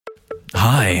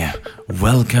Hi,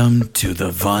 welcome to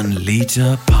the 1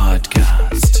 Liter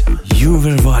Podcast. You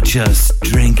will watch us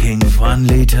drinking 1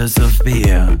 liters of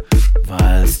beer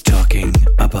whilst talking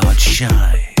about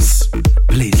shies.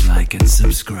 Please like and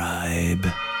subscribe.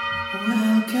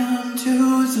 Welcome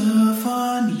to the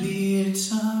 1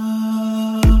 Liter.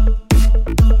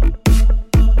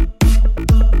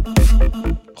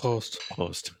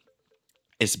 Prost.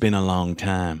 It's been a long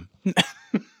time.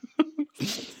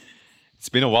 It's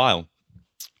been a while.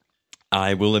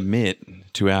 I will admit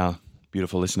to our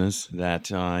beautiful listeners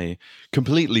that I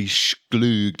completely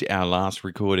schlooged our last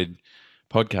recorded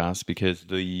podcast because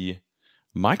the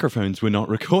microphones were not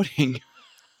recording.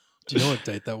 Do you know what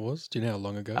date that was? Do you know how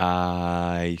long ago?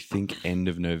 I think end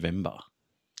of November.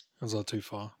 That was not too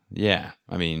far. Yeah.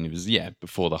 I mean, it was,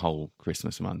 before the whole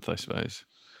Christmas month, I suppose.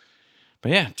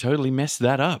 But yeah, totally messed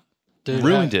that up. Dude,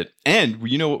 ruined it. And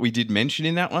you know what we did mention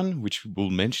in that one, which we'll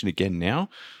mention again now?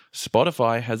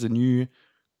 Spotify has a new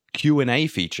Q&A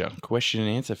feature, question and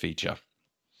answer feature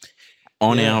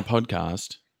on our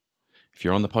podcast. If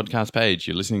you're on the podcast page,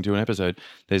 you're listening to an episode,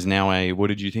 there's now a, what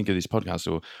did you think of this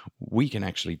podcast? Or we can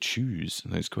actually choose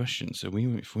those questions. So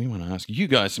if we want to ask you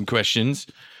guys some questions,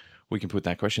 we can put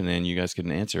that question there and you guys can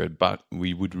answer it. But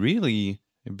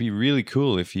it'd be really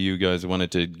cool if you guys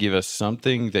wanted to give us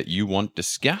something that you want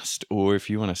discussed, or if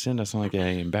you want to send us like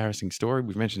an embarrassing story.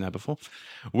 We've mentioned that before.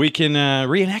 We can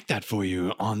reenact that for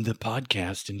you on the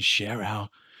podcast and share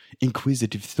our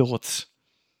inquisitive thoughts.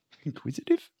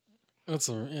 Inquisitive? It's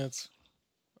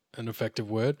an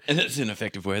effective word. And it's an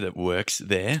effective word that works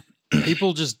there.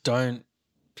 People just don't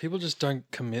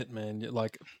commit, man.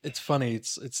 Like, it's funny.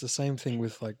 It's the same thing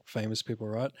with like famous people,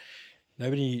 right?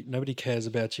 Nobody cares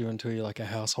about you until you're like a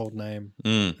household name,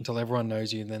 until everyone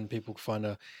knows you, and then people find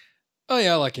oh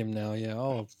yeah, I like him now. Yeah,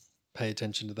 I'll pay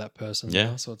attention to that person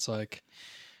now. So it's like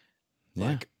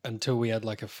until we had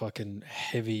like a fucking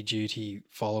heavy duty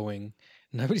following,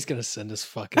 nobody's gonna send us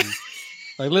fucking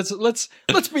like let's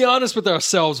be honest with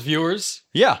ourselves, viewers.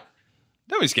 Yeah,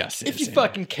 nobody's gonna send us. If you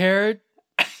fucking cared,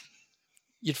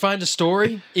 you'd find a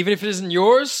story, even if it isn't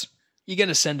yours. You're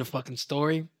gonna send a fucking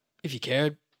story if you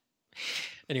cared.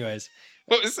 Anyways,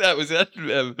 what was that?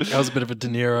 That was a bit of a De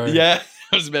Niro. Yeah,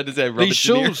 I was about to say Robert De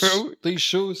Niro. These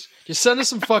shoes. Just send us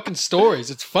some fucking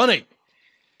stories. It's funny.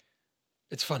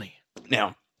 It's funny.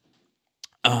 Now,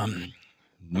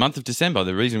 month of December,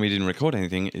 the reason we didn't record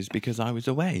anything is because I was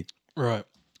away. Right.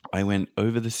 I went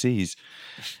over the seas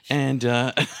and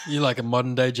you're like a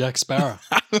modern day Jack Sparrow.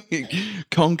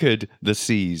 Conquered the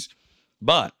seas.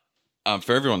 But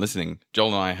for everyone listening, Joel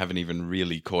and I haven't even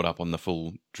really caught up on the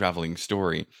full traveling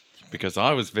story because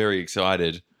I was very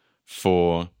excited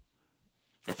for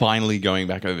finally going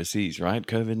back overseas, right?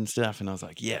 COVID and stuff. And I was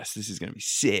like, yes, this is going to be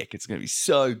sick. It's going to be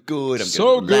so good. I'm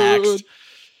going to be relaxed.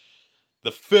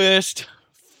 The first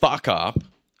fuck up.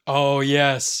 Oh,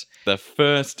 yes. The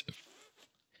first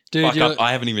fuck up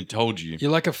I haven't even told you. You're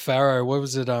like a pharaoh. What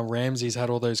was it? Ramses had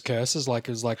all those curses. Like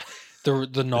it was like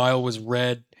the Nile was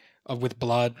red with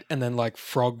blood, and then like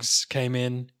frogs came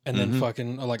in, and then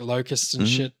fucking like locusts and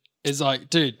shit. It's like,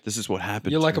 dude, this is what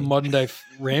happened. You're like a modern day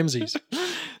Ramses.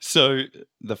 So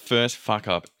the first fuck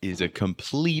up is a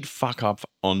complete fuck up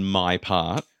on my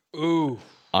part. Ooh,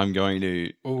 I'm going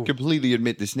to completely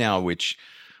admit this now, which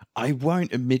I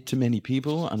won't admit to many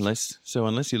people unless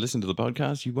you listen to the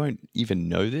podcast, you won't even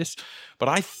know this. But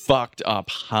I fucked up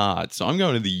hard. So I'm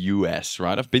going to the US,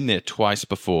 right? I've been there twice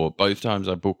before. Both times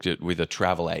I booked it with a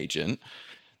travel agent.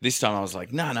 This time I was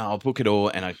like, no, I'll book it all.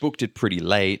 And I booked it pretty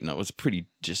late. And I was pretty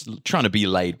just trying to be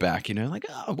laid back, like,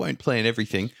 I won't plan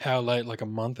everything. How late? Like a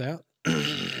month out?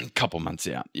 A couple months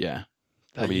out, yeah.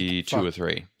 Probably 2 or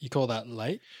 3. You call that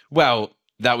late? Well,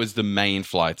 that was the main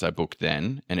flights I booked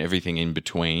then, and everything in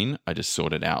between I just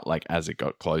sorted out like as it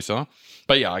got closer.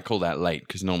 But yeah, I call that late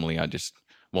because normally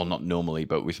not normally,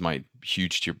 but with my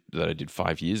huge trip that I did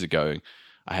 5 years ago,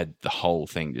 I had the whole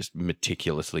thing just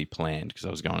meticulously planned because I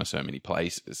was going to so many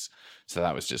places. So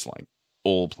that was just like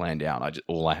all planned out.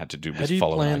 All I had to do was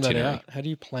follow an itinerary. How do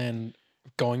you plan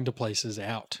going to places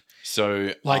out? So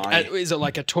is it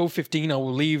like at 12:15 I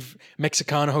will leave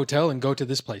Mexicana Hotel and go to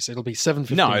this place? It'll be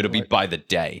 7:15. No, it'll be by the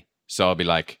day. So I'll be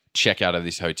like, check out of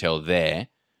this hotel there,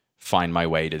 find my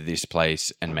way to this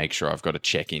place, and make sure I've got to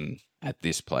check in at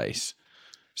this place.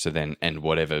 So then, and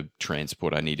whatever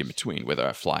transport I need in between, whether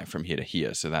I fly from here to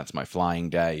here. So that's my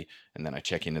flying day, and then I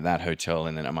check into that hotel,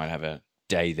 and then I might have a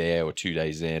day there or 2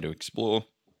 days there to explore.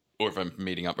 or if I'm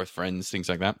meeting up with friends, things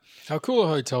like that. How cool are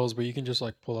hotels where you can just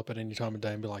like pull up at any time of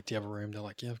day and be like, "Do you have a room?" They're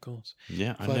like, "Yeah, of course."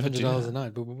 Yeah, I never do $500 a that.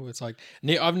 night. Boo, boo, boo. It's like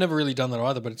I've never really done that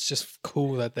either, but it's just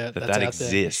cool that that's out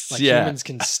exists. there. Like Yeah. humans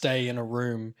can stay in a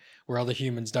room where other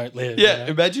humans don't live. Yeah, you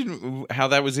know? imagine how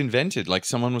that was invented. Like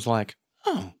someone was like,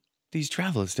 "Oh, these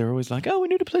travelers, they're always like, oh, we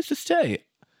need a place to stay.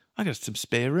 I got some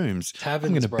spare rooms. Taverns,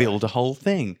 I'm going to bro. build a whole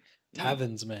thing."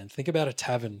 Taverns, man. Think about a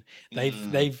tavern.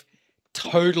 They've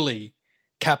totally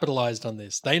capitalized on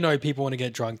this. They know people want to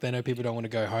get drunk. They know people don't want to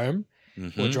go home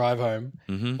or drive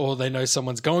home, or they know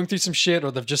someone's going through some shit,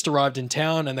 or they've just arrived in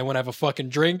town and they want to have a fucking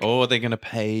drink, Or they're going to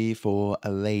pay for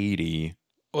a lady.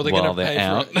 or they're while going to they're pay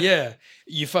out. for it. Yeah,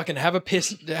 you fucking have a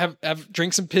piss, have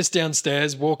drink some piss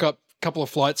downstairs, walk up a couple of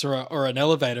flights or an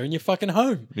elevator, and you're fucking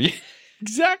home. Yeah,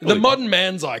 exactly. The modern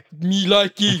man's like, me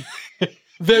like you.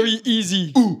 Very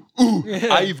easy. Ooh,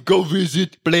 Yeah. I go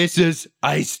visit places.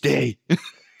 I stay.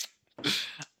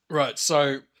 Right,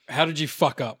 so how did you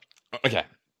fuck up? Okay.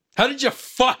 How did you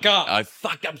fuck up? I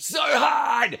fucked up so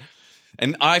hard.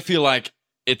 And I feel like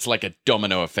it's like a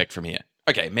domino effect from here.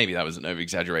 Okay, maybe that was an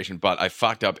over-exaggeration, but I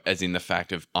fucked up as in the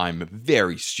fact of I'm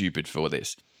very stupid for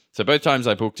this. So both times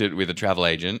I booked it with a travel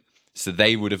agent, so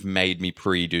they would have made me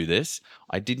pre-do this.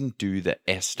 I didn't do the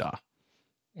ESTA.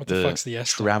 What the fuck's the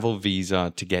ESTA? Travel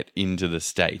visa to get into the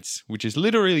States, which is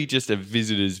literally just a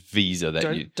visitor's visa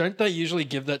that Don't they usually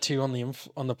give that to you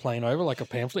on the plane over, like a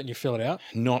pamphlet, and you fill it out?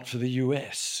 not for the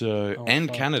US, so Oh, and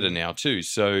fuck, Canada dude. now too.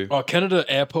 So Oh, Canada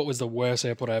airport was the worst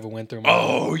airport I ever went through. in my life.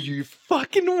 oh, you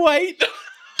fucking wait.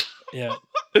 Yeah.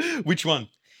 Which one?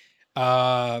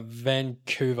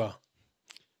 Vancouver.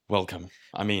 Welcome.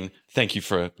 I mean, thank you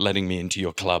for letting me into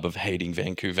your club of hating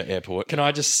Vancouver Airport. Can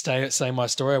I just say my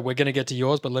story? We're going to get to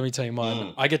yours, but let me tell you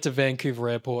mine. I get to Vancouver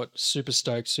airport, super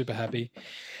stoked, super happy.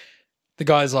 The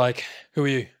guy's like, "Who are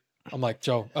you?" I'm like,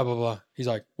 "Joel, blah, blah, blah." He's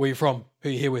like, "Where are you from? Who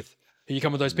are you here with? Are you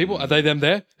come with those people? Are they them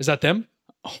there? Is that them?"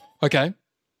 Okay.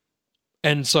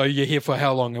 And so you're here for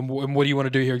how long? And what do you want to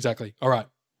do here exactly? All right.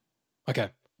 Okay.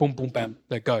 Boom, boom, bam.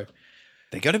 There go.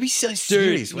 They got to be so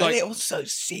serious. Why like, are they all so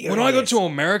serious? When I got to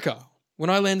America, when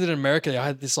I landed in America, I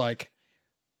had this like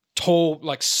tall,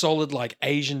 like solid, like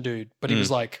Asian dude, but he was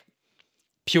like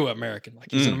pure American.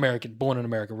 Like he's an American, born in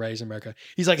America, raised in America.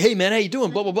 He's like, "Hey man, how you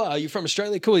doing? Blah, blah, blah. Are you from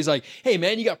Australia? Cool." He's like, "Hey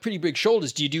man, you got pretty big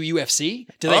shoulders. Do you do UFC?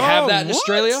 Do they have that in what?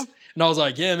 Australia?" And I was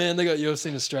like, "Yeah, man, they got UFC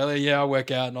in Australia. Yeah, I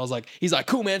work out." And I was like, he's like,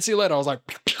 "Cool, man. See you later." I was like,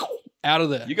 out of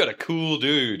there. You got a cool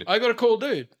dude. I got a cool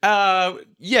dude.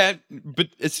 Yeah, but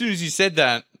as soon as you said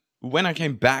that, when I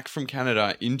came back from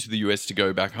Canada into the US to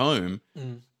go back home,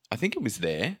 I think it was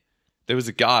there was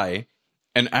a guy,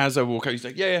 and as I walk up, he's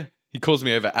like, yeah. He calls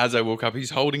me over as I walk up.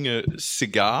 He's holding a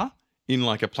cigar in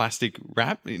like a plastic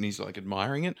wrap, and he's like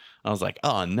admiring it. I was like,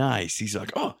 oh, nice. He's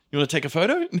like, oh, you want to take a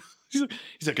photo? He's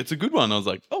like, it's a good one. I was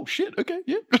like, oh, shit, okay,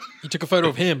 yeah. You took a photo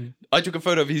of him. I took a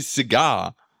photo of his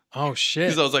cigar. Oh shit.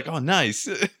 Because I was like, oh, nice.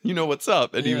 You know what's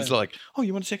up? And he Yeah. was like, oh,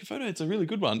 you want to take a photo? It's a really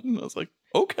good one. And I was like,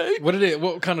 okay.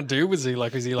 What kind of dude was he?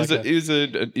 Like, was he like He was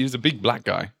a big black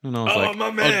guy. And I was like, my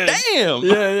man. oh, damn.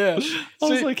 Yeah, yeah. I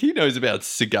was See- like, he knows about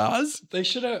cigars. They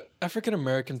should have African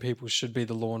American people should be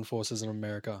the law enforcers in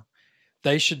America.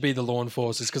 They should be the law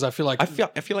enforcers because I feel like I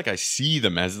feel like I see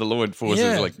them as the law enforcers.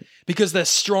 Yeah, Like, because they're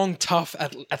strong, tough,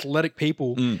 athletic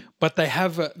people, but they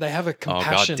have a oh,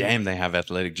 compassion. god damn, they have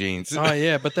athletic genes. Oh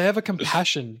yeah, but they have a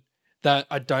compassion that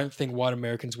I don't think white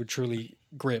Americans would truly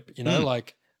grip. You know,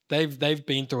 like they've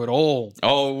been through it all.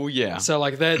 Oh, yeah. So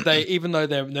like they even though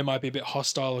they might be a bit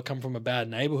hostile or come from a bad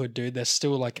neighborhood, dude, they're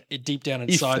still like deep down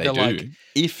inside they're like,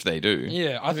 If they do.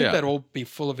 yeah, I think they'd all be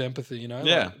full of empathy. You know,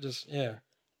 Yeah. like, just yeah.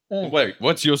 Wait,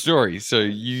 what's your story? So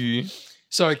you...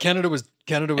 So Canada was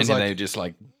And then like they just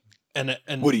like, and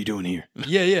what are you doing here?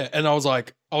 yeah, and I was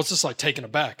just like taken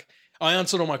aback. I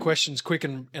answered all my questions quick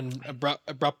and abrupt,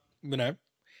 you know.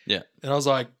 Yeah. And I was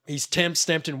like, he's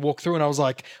stamped and walked through, and I was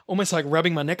like, almost like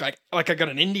rubbing my neck, like I got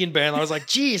an Indian band. I was like,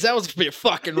 geez, that was a bit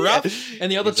fucking rough. And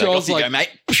the other He's two, I "Off was you like, go, mate.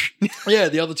 yeah,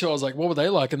 the other two, I was like, what were they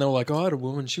like? And they were like, oh, I had a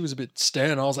woman, she was a bit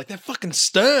stern. I was like, they're fucking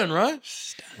stern, right?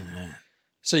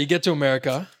 So you get to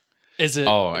America. Is it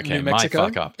Oh, okay. New Mexico? My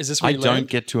fuck up. Is this where I you don't land?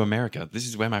 get to America. This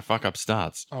is where my fuck up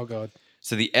starts. Oh god.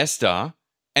 So the ESTA,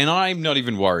 and I'm not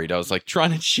even worried. I was like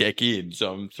trying to check in.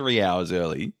 So I'm 3 hours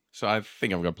early. So I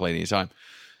think I've got plenty of time.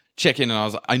 Check in,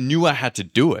 and I knew I had to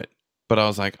do it. But I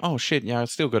was like, oh shit, yeah, I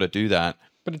still got to do that.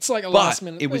 But it's like a But last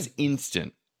minute it was thing.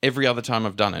 instant. Every other time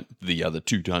I've done it, the other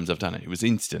 2 times I've done it, it was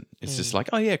instant. It's just like,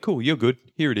 oh yeah, cool, you're good.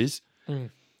 Here it is.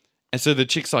 And so the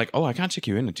chick's like, oh, I can't check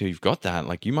you in until you've got that.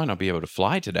 Like, you might not be able to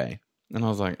fly today. And I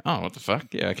was like, oh, what the fuck?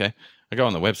 Yeah, okay. I go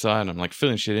on the website and I'm like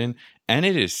filling shit in. And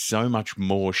it is so much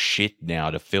more shit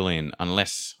now to fill in,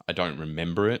 unless I don't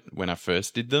remember it when I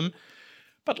first did them.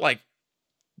 But like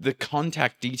the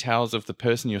contact details of the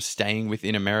person you're staying with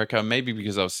in America, maybe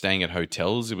because I was staying at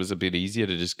hotels, it was a bit easier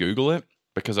to just Google it.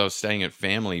 Because I was staying at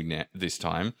family this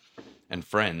time and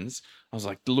friends, I was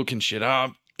like looking shit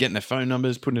up, getting their phone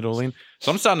numbers, putting it all in.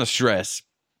 So I'm starting to stress.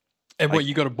 And what,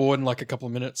 you got aboard in like a couple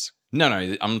of minutes? No,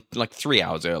 I'm like 3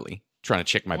 hours early trying to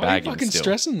check my bag. Why are you fucking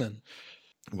stressing then?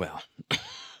 Well,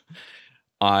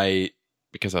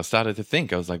 because I started to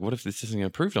think, I was like, what if this isn't get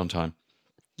approved on time?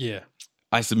 Yeah.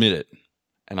 I submit it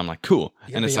and I'm like, cool.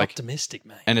 And it's like optimistic,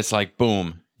 mate. And it's like,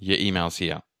 boom, your email's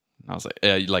here. And I was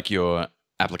like your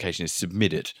application is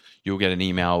submitted. You'll get an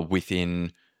email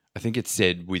within, I think it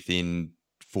said within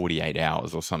 48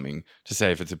 hours or something to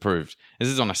say if it's approved. This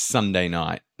is on a Sunday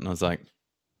night. And I was like,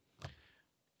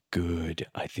 good.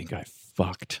 I think I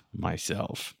fucked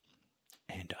myself.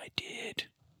 And I did.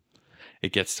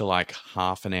 It gets to like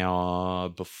half an hour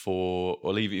before,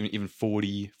 or even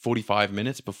 45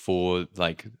 minutes before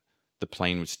like the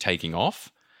plane was taking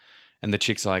off. And the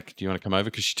chick's like, do you want to come over?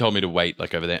 Because she told me to wait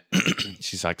like over there.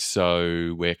 She's like,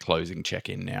 so we're closing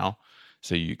check-in now,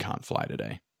 so you can't fly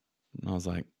today. And I was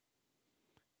like,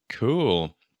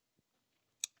 cool.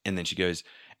 And then she goes,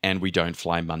 and we don't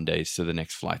fly Mondays, so the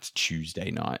next flight's Tuesday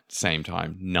night, same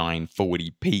time,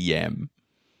 9:40 p.m.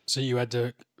 So you had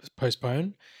to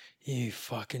postpone? You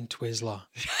fucking Twizzler.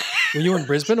 Were you in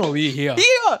Brisbane or were you here?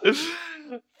 Here!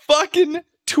 Fucking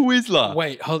Twizzler.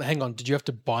 Wait, hang on. Did you have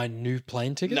to buy new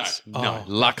plane tickets? No. Oh.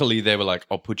 Luckily, they were like,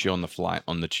 I'll put you on the flight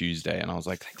on the Tuesday. And I was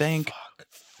like, thank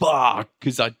fuck.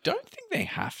 Because I don't think they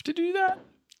have to do that.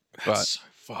 That's so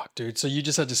fucked, dude. So you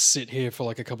just had to sit here for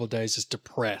like a couple of days just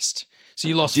depressed. So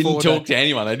you lost Didn't talk to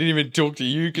anyone. I didn't even talk to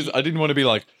you because I didn't want to be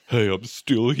like, hey, I'm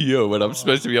still here when I'm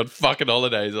supposed to be on fucking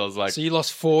holidays. I was like... So you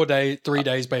lost 3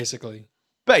 days basically.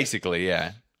 Basically,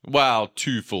 yeah. Well,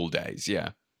 2 full days,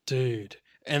 yeah. Dude.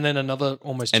 And then another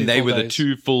almost 2 full days. And they were the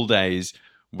 2 full days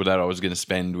that I was going to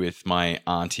spend with my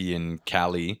auntie in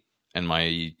Cali and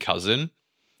my cousin.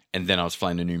 And then I was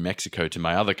flying to New Mexico to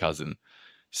my other cousin.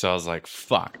 So I was like,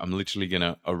 fuck, I'm literally going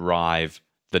to arrive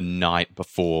the night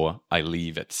before I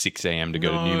leave at 6 a.m. to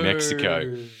go to New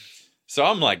Mexico. So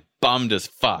I'm like bummed as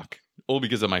fuck. All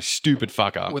because of my stupid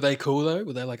fuck up. Were they cool though?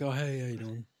 Were they like, oh, hey, how you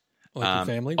doing? Like your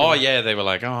family? Oh yeah, they were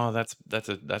like, oh, that's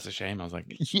a shame. I was like,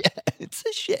 yeah, it's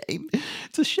a shame.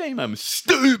 It's a shame I'm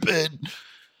stupid.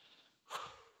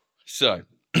 So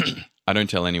I don't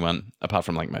tell anyone apart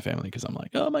from like my family because I'm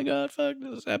like, oh my God, fuck,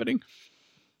 this is happening.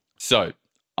 So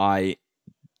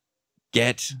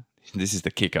this is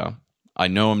the kicker. I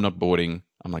know I'm not boarding.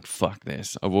 I'm like, fuck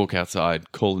this. I walk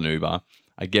outside, call an Uber.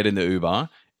 I get in the Uber.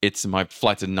 My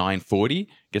flight's at 9:40.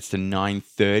 Gets to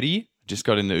 9:30. Just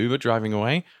got in the Uber driving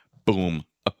away. Boom,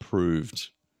 approved.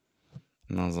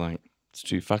 And I was like, it's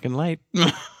too fucking late.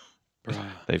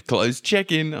 They've closed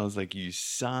check-in. I was like, you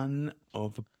son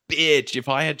of a bitch. If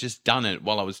I had just done it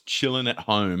while I was chilling at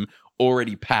home,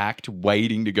 already packed,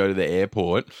 waiting to go to the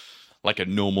airport like a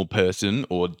normal person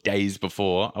or days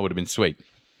before, I would have been sweet.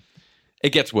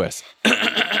 It gets worse.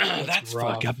 That's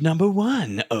fuck up number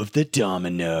 1 of the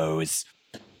dominoes.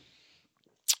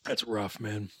 That's rough,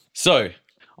 man. So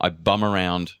I bum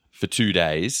around for 2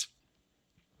 days.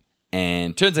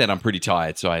 And turns out I'm pretty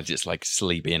tired, so I just like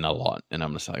sleep in a lot. And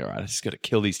I'm just like, all right, I just got to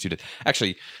kill these 2 days.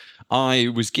 Actually,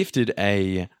 I was gifted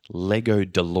a Lego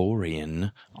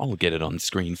DeLorean. I'll get it on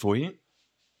screen for you.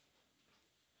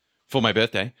 For my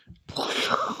birthday.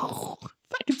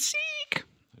 Fucking sick.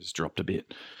 I just dropped a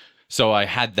bit. So I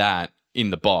had that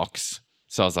in the box.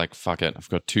 So I was like, fuck it. I've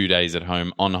got 2 days at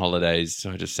home on holidays.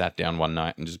 So I just sat down one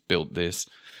night and just built this.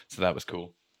 So that was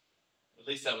cool. At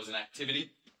least that was an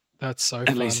activity. That's so fun.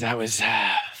 At least that was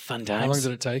fun times. How long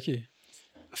did it take you?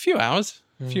 A few hours.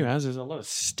 A few hours. There's a lot of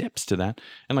steps to that.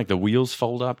 And like the wheels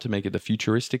fold up to make it the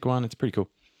futuristic one. It's pretty cool.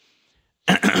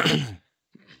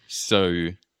 So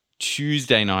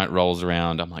Tuesday night rolls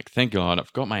around. I'm like, thank God,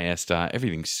 I've got my Esther.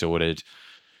 Everything's sorted.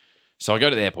 So I go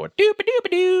to the airport.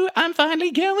 Doop-a-doop-a-doo. I'm finally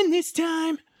going this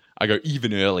time. I go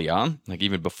even earlier, like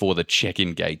even before the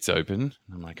check-in gates open.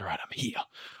 I'm like, all right, I'm here.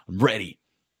 I'm ready.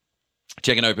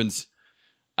 Check-in opens.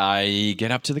 I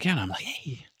get up to the counter. I'm like,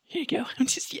 hey, here you go. I'm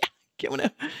just, going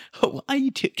to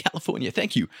Hawaii to California.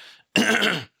 Thank you.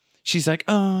 She's like,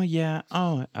 oh, yeah.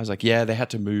 Oh, I was like, yeah, they had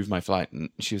to move my flight. And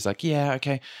she was like, yeah,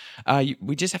 okay.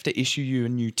 We just have to issue you a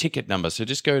new ticket number. So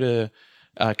just go to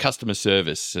customer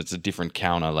service. It's a different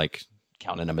counter, like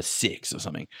counter number 6 or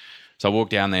something. So I walk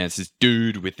down there. It's this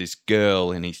dude with this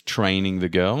girl and he's training the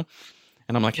girl.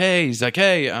 And I'm like, hey, he's like,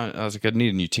 hey, I was like, I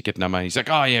need a new ticket number. He's like,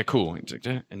 oh yeah, cool.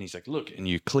 And he's like, look, and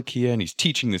you click here, and he's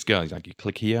teaching this girl. He's like, you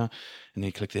click here, and then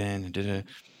you click there, and da-da.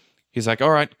 He's like, all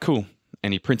right, cool.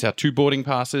 And he prints out 2 boarding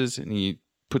passes, and he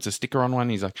puts a sticker on one.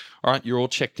 He's like, all right, you're all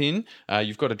checked in.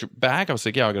 You've got a bag? I was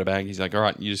like, yeah, I got a bag. He's like, all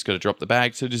right, you just got to drop the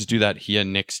bag. So just do that here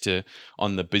next to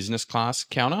on the business class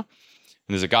counter. And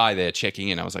there's a guy there checking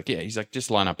in. I was like, yeah. He's like, just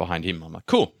line up behind him. I'm like,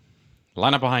 cool.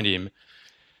 Line up behind him.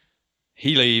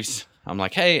 He leaves. I'm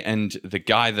like, hey. And the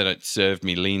guy that had served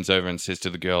me leans over and says to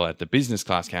the girl at the business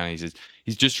class counter, he says,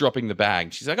 he's just dropping the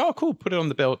bag. She's like, oh, cool. Put it on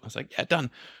the belt. I was like, yeah,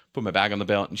 done. Put my bag on the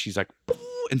belt. And she's like,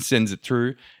 and sends it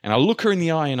through. And I look her in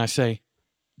the eye and I say,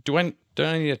 don't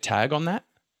I need a tag on that?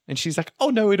 And she's like,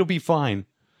 oh, no, it'll be fine.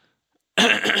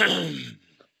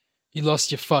 You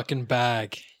lost your fucking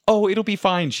bag. Oh, it'll be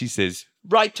fine, she says,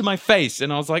 right to my face.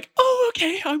 And I was like, oh,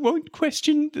 okay, I won't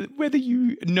question whether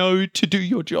you know to do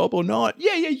your job or not.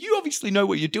 Yeah, you obviously know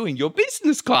what you're doing. You're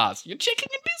business class. You're checking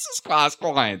in business class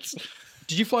clients.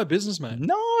 Did you fly business, man?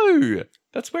 No.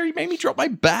 That's where he made me drop my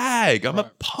bag. I'm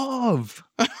a POV.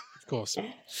 Of course.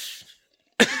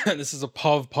 This is a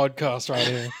POV podcast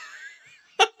right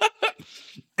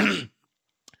here.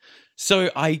 So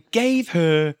I gave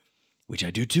her, which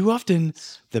I do too often,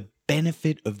 the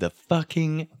benefit of the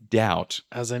fucking doubt.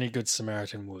 As any good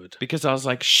Samaritan would. Because I was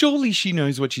like, surely she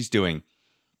knows what she's doing.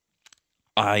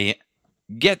 I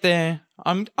get there.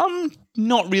 I'm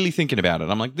not really thinking about it.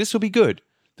 I'm like, this will be good.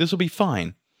 This will be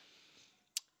fine.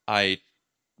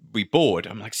 We board.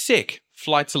 I'm like, sick.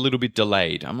 Flight's a little bit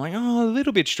delayed. I'm like, oh, a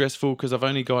little bit stressful because I've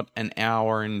only got an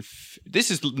hour and...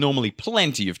 This is normally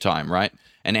plenty of time, right?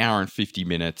 An hour and 50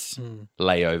 minutes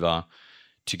layover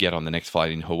to get on the next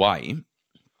flight in Hawaii.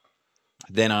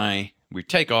 Then we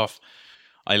take off,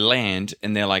 I land,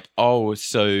 and they're like, oh,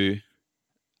 so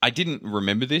I didn't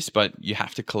remember this, but you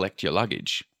have to collect your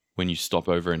luggage when you stop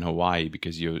over in Hawaii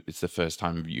because it's the first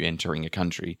time of you entering a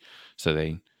country. So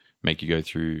they make you go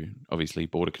through, obviously,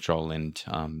 border control,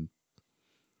 and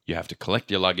you have to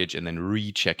collect your luggage and then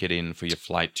recheck it in for your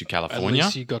flight to California. At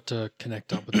least you got to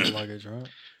connect up with the luggage, right?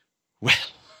 Well,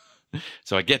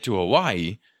 so I get to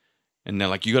Hawaii, and they're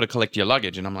like, you got to collect your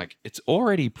luggage. And I'm like, it's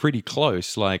already pretty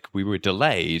close. Like, we were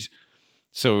delayed.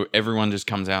 So everyone just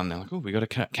comes out, and they're like, oh, we got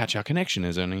to catch our connection.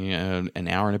 There's only an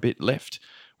hour and a bit left.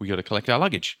 We got to collect our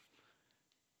luggage.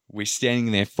 We're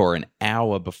standing there for an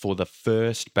hour before the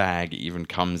first bag even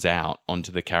comes out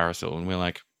onto the carousel. And we're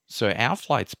like, so our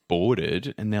flight's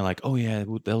boarded. And they're like, oh, yeah,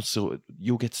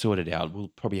 you'll get sorted out. We'll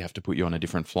probably have to put you on a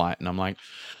different flight. And I'm like,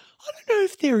 I don't know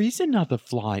if there is another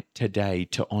flight today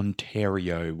to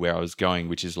Ontario where I was going,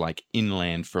 which is like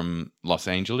inland from Los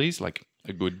Angeles, like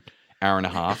a good hour and a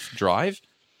half drive,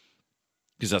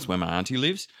 because that's where my auntie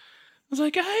lives. I was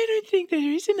like, I don't think there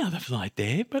is another flight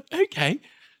there, but okay.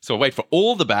 So I wait for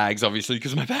all the bags, obviously,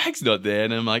 because my bag's not there.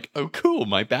 And I'm like, oh, cool,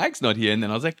 my bag's not here. And then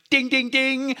I was like, ding, ding,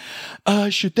 ding.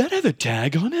 Should that have a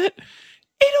tag on it?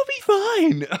 It'll be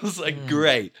fine. I was like,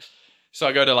 great. So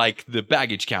I go to like the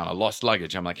baggage counter, lost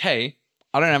luggage. I'm like, hey,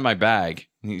 I don't have my bag.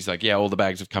 And he's like, yeah, all the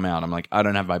bags have come out. I'm like, I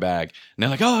don't have my bag. And they're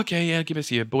like, oh, okay, yeah, give us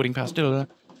your boarding pass. You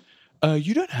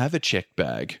don't have a checked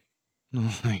bag. And I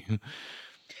was like,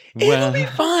 well, it'll be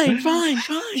fine. Fine.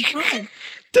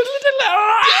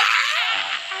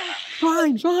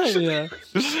 Yeah.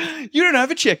 You don't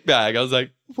have a checked bag. I was like,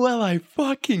 well, I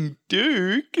fucking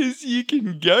do, because you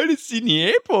can go to Sydney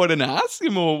Airport and ask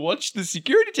them or watch the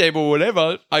security tape or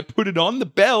whatever. I put it on the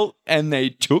belt and they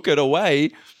took it away.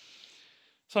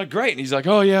 So great. And he's like,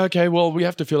 oh, yeah, okay, well, we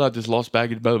have to fill out this lost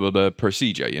baggage, blah, blah, blah,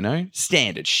 procedure, you know?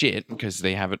 Standard shit, because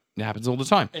they have it happens all the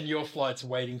time. And your flight's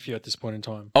waiting for you at this point in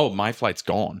time? Oh, my flight's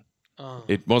gone. Oh.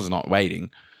 It was not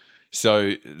waiting.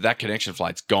 So that connection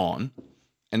flight's gone.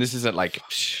 And this is at like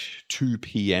 2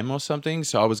 p.m. or something.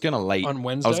 So I was going to late. On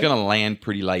Wednesday? I was going to land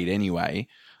pretty late anyway.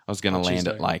 I was going to land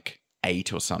Tuesday. at like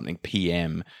 8 or something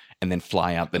p.m. and then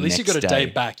fly out the next day. At least you got a day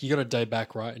back. You got a day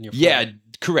back, right? In your flight. Yeah,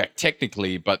 correct.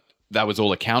 Technically, but that was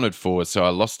all accounted for. So I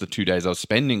lost the 2 days I was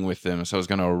spending with them. So I was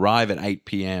going to arrive at 8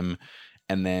 p.m.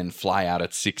 and then fly out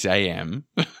at 6 a.m.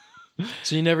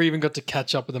 So you never even got to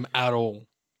catch up with them at all?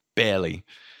 Barely.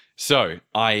 So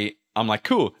I'm like,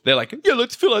 cool. They're like, yeah,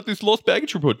 let's fill out this lost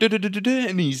baggage report.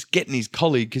 And he's getting his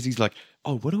colleague because he's like,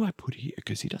 oh, what do I put here?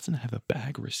 Because he doesn't have a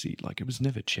bag receipt. Like, it was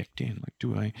never checked in.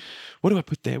 Like, what do I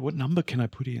put there? What number can I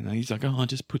put in? And he's like, oh, I'll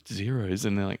just put zeros.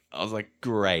 And they're like, I was like,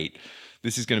 great.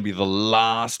 This is going to be the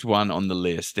last one on the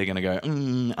list. They're going to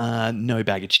go, no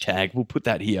baggage tag. We'll put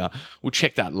that here. We'll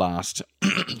check that last.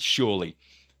 Surely.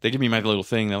 They give me my little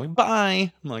thing. They're like,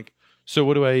 bye. I'm like, so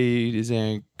what is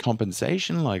there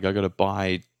compensation? Like, I got to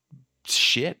buy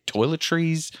shit,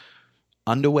 toiletries,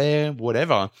 underwear,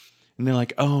 whatever. And they're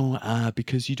like, oh,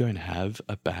 because you don't have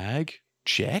a bag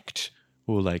checked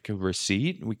or like a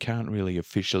receipt, we can't really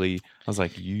officially. I was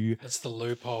like, you That's the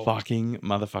loophole. fucking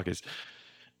motherfuckers.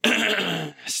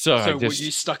 So were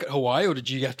you stuck at Hawaii, or did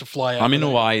you have to fly out? I'm in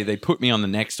Hawaii. They put me on the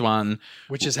next one.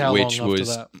 Which is how long after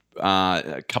that?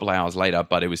 A couple of hours later,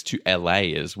 but it was to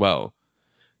LA as well.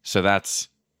 So that's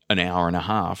an hour and a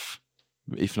half,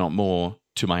 if not more,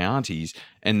 to my auntie's.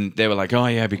 And they were like, oh,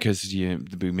 yeah, because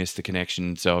we missed the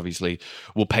connection. So obviously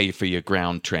we'll pay for your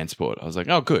ground transport. I was like,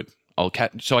 oh, good.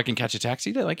 So I can catch a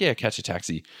taxi? They're like, yeah, catch a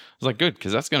taxi. I was like, good,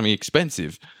 because that's going to be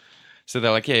expensive. So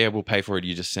they're like, yeah, we'll pay for it.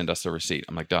 You just send us a receipt.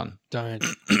 I'm like, done. Don't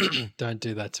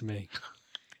do that to me.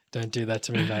 Don't do that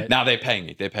to me, mate. No, they're paying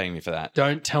me. They're paying me for that.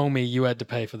 Don't tell me you had to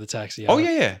pay for the taxi. Oh,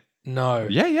 yeah. No.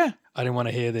 Yeah. I didn't want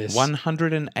to hear this.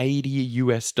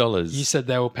 $180. You said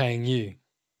they were paying you.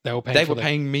 They were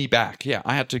paying me back. Yeah,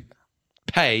 I had to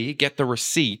pay, get the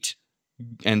receipt,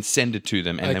 and send it to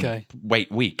them, and then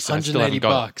wait weeks.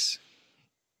 $180.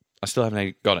 I still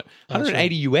haven't got it.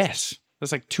 180 US.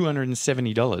 That's like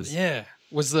 $270. Yeah.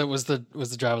 Was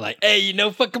the driver like, hey, no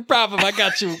fucking problem, I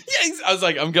got you? Yeah, I was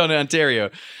like, I'm going to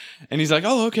Ontario, and he's like,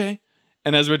 oh, okay.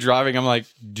 And as we're driving, I'm like,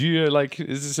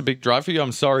 is this a big drive for you?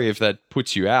 I'm sorry if that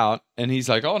puts you out. And he's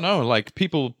like, oh, no, like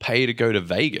people pay to go to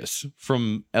Vegas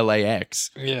from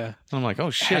LAX. Yeah. And I'm like, oh,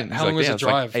 shit. How long was the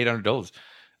drive? Like $800.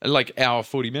 Like hour,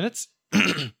 40 minutes.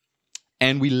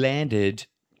 And we landed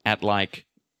at like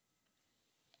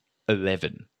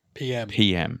 11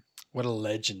 p.m. What a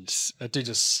legend. That dude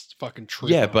just fucking true.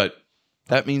 Yeah, but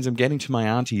that means I'm getting to my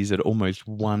auntie's at almost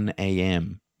 1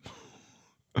 a.m.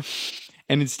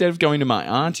 And instead of going to my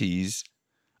auntie's,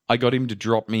 I got him to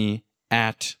drop me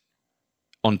at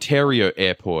Ontario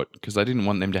Airport because I didn't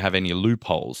want them to have any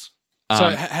loopholes.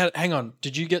 So hang on.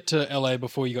 Did you get to LA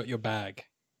before you got your bag?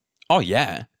 Oh,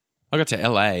 yeah. I got to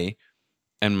LA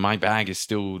and my bag is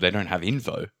still, they don't have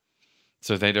info.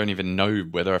 So they don't even know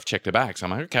whether I've checked the bag. So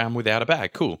I'm like, okay, I'm without a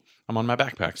bag. Cool. I'm on my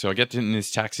backpack. So I get in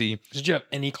this taxi. Did you have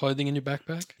any clothing in your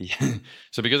backpack? Yeah.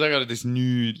 So because I got this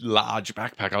new large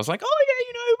backpack, I was like, oh, yeah,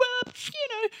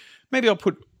 maybe I'll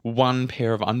put one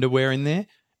pair of underwear in there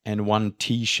and one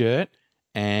T-shirt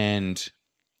and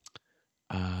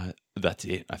that's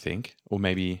it, I think. Or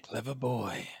maybe... Clever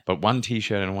boy. But one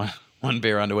T-shirt and one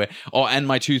pair of underwear. Oh, and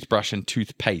my toothbrush and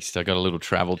toothpaste. I got a little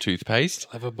travel toothpaste.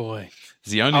 Clever boy.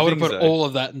 It's the only I would have put all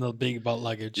of that in the big butt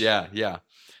luggage. Yeah.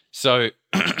 So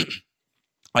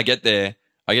I get there.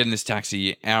 I get in this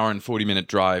taxi, hour and 40-minute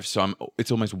drive. So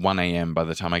it's almost 1 a.m. by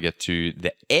the time I get to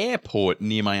the airport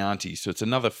near my auntie. So it's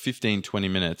another 15, 20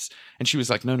 minutes. And she was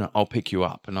like, no, I'll pick you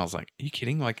up. And I was like, are you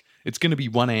kidding? Like, it's going to be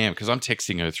 1 a.m. because I'm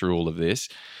texting her through all of this.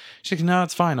 She's like, no,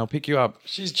 it's fine. I'll pick you up.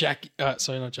 She's Jackie.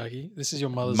 Sorry, not Jackie. This is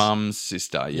your mum's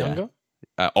sister. Yeah. Younger?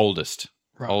 Oldest.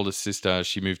 Right. Oldest sister.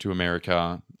 She moved to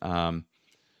America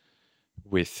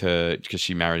with her because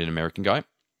she married an American guy.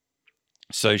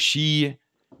 So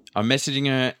I'm messaging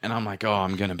her and I'm like, oh,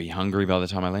 I'm going to be hungry by the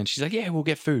time I land. She's like, yeah, we'll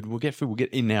get food. We'll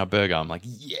get In-N-Out Burger. I'm like,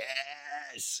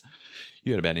 yes.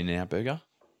 You heard about In-N-Out Burger?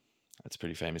 That's a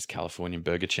pretty famous Californian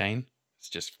burger chain. It's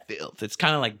just filth. It's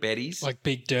kind of like Betty's. Like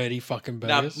big, dirty fucking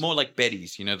burgers? No, more like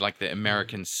Betty's, like the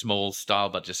American small style,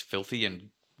 but just filthy and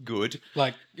good.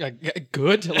 Like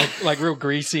good? like real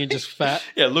greasy and just fat?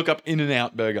 Yeah, look up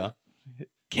In-N-Out Burger.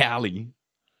 Cali.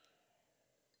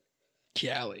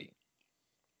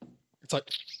 It's like...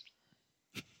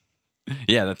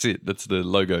 Yeah, that's it. That's the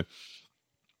logo.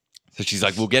 So she's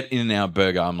like, we'll get In-N-Out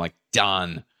Burger. I'm like,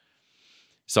 done.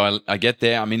 So I get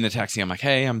there. I'm in the taxi. I'm like,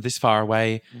 hey, I'm this far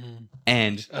away.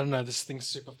 And... I don't know. This thing's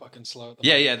super fucking slow.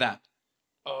 Yeah, that.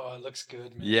 Oh, it looks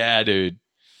good, man. Yeah, dude.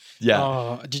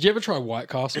 Yeah. Did you ever try White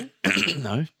Castle?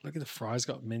 No. Look at the fries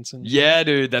got mince and... Yeah,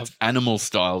 dude. That's animal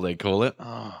style, they call it.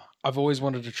 I've always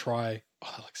wanted to try...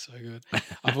 Oh, that looks so good.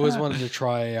 I've always wanted to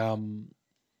try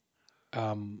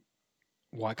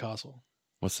White Castle.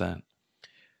 What's that?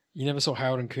 You never saw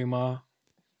Harold and Kumar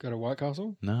go to White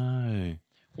Castle? No.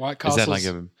 White Castle. Is that like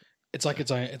a... It's like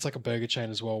its own. It's like a burger chain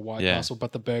as well, White Castle,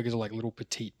 but the burgers are like little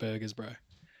petite burgers, bro.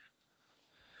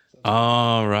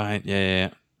 Oh, right.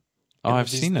 Yeah. Oh, I've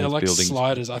seen those like buildings.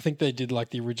 Sliders. I think they did like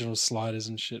the original Sliders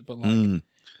and shit, but like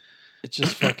it's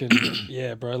just fucking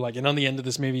yeah, bro. Like, and on the end of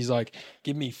this movie, he's like,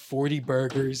 "Give me 40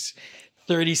 burgers,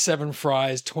 37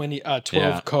 fries,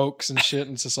 12 Cokes and shit."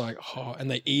 And it's just like, oh,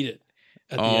 and they eat it.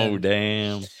 At the end.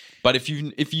 Damn. But if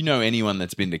you know anyone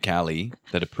that's been to Cali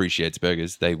that appreciates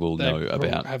burgers, they will know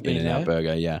about In-N-Out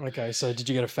Burger. Yeah. Okay, so did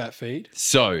you get a fat feed?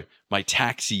 So my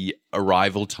taxi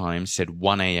arrival time said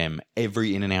 1 a.m.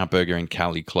 Every In-N-Out Burger in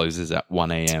Cali closes at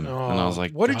 1 a.m. And I was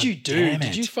like, what did you do? Damn Did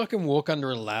it. you fucking walk under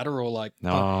a ladder or like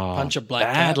No, punch a black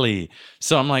cat? badly.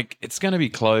 So I'm like, it's going to be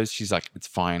closed. She's like, it's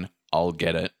fine. I'll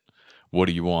get it. What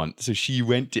do you want? So she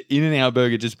went to In-N-Out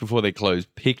Burger just before they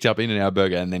closed, picked up In-N-Out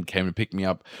Burger, and then came and picked me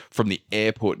up from the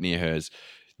airport near hers.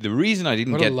 The reason I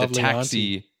didn't What a get the lovely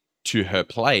taxi auntie. to her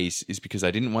place is because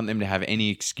I didn't want them to have any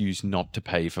excuse not to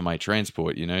pay for my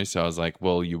transport, you know? So I was like,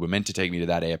 well, you were meant to take me to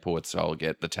that airport, so I'll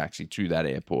get the taxi to that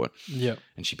airport. Yeah.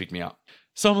 And she picked me up.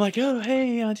 So I'm like, oh,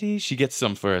 hey, auntie. She gets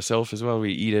some for herself as well.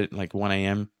 We eat it like 1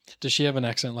 a.m. Does she have an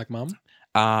accent like mum?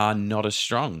 Not as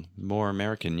strong. More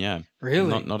American, yeah.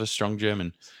 Really? Not as strong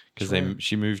German. Because True.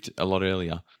 she moved a lot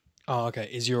earlier. Oh, okay.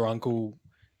 Is your uncle,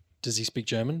 does he speak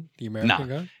German? The American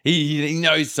guy? He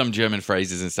knows some German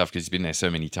phrases and stuff because he's been there so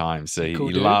many times. So Cool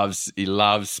he dude.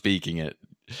 loves speaking it.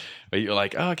 But you're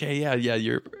like, oh, okay, yeah,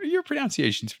 your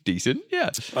pronunciation's decent, yeah.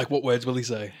 Like what words will he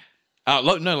say? No,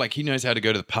 like he knows how to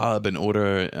go to the pub and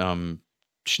order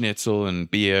schnitzel and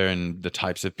beer and the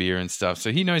types of beer and stuff.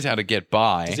 So he knows how to get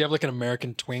by. Does he have like an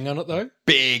American twang on it though?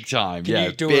 Big time, Can yeah.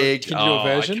 you do big. can you do a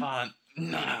version? I can't.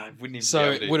 No, I wouldn't even. So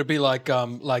be able to. would it be like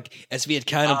es wird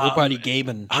keine Brauchparty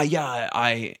geben?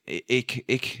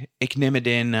 Ich nehme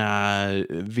den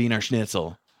Wiener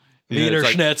Schnitzel. Wiener it's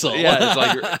like- Schnitzel. Yeah,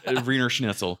 it's like Wiener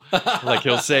Schnitzel. Like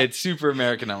he'll say it's super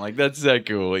American. I'm like, that's so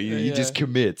cool. He Yeah. just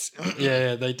commits.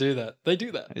 Yeah, they do that. They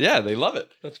do that. Yeah, they love it.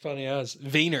 That's funny as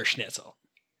Wiener Schnitzel.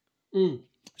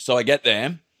 So I get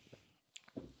there.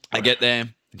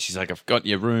 And she's like, I've got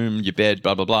your room, your bed,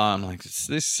 blah, blah, blah. I'm like,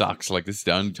 this sucks. Like, this is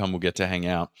the only time we'll get to hang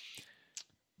out.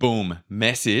 Boom.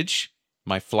 Message.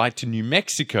 My flight to New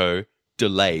Mexico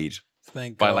delayed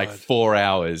Thank by God. like 4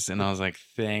 hours. And I was like,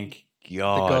 thank The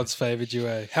God. gods favored you,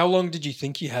 eh? How long did you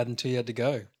think you had until you had to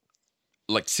go?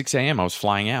 Like 6 a.m. I was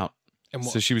flying out. And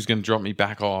what, So she was going to drop me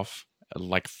back off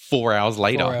like 4 hours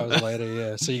later. 4 hours later,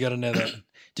 yeah. So you got to know that.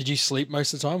 Did you sleep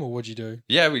most of the time or what'd you do?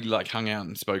 Yeah, we like hung out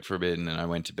and spoke for a bit and then I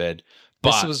went to bed.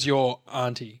 But This was your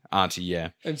auntie. auntie, yeah.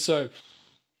 And so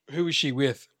who was she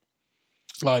with?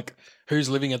 Like, who's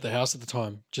living at the house at the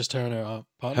time? Just her and her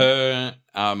partner?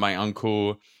 Her, my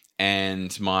uncle,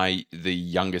 and the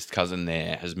youngest cousin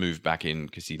there has moved back in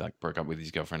because he like broke up with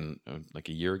his girlfriend like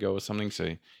a year ago or something.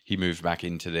 So he moved back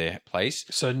into their place.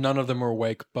 So none of them were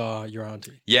awake bar your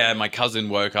auntie. Yeah, my cousin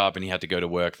woke up and he had to go to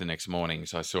work the next morning.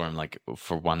 So I saw him like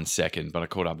for 1 second, but I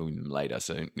caught up with him later.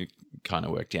 So it kind of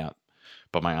worked out.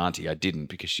 But my auntie, I didn't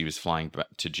because she was flying back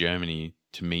to Germany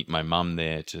to meet my mum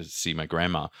there to see my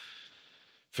grandma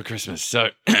for Christmas.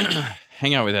 So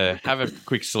hang out with her, have a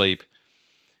quick sleep,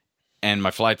 and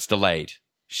my flight's delayed.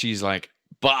 She's like,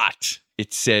 but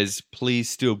it says, please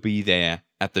still be there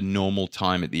at the normal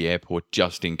time at the airport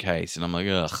just in case. And I'm like,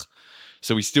 ugh.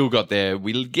 So we still got there.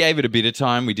 We gave it a bit of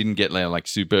time. We didn't get there like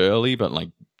super early, but like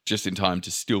just in time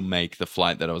to still make the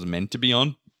flight that I was meant to be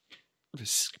on.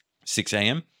 6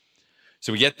 a.m.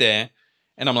 So we get there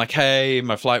and I'm like, hey,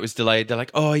 my flight was delayed. They're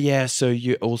like, oh yeah, so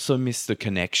you also missed the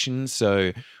connection.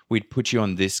 So we'd put you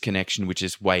on this connection, which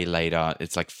is way later.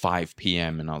 It's like 5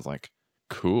 p.m. And I was like,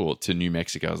 cool, to New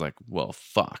Mexico. I was like, well,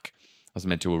 fuck. I was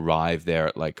meant to arrive there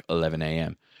at like 11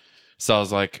 a.m. So I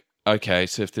was like, okay,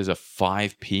 so if there's a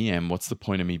 5 p.m., what's the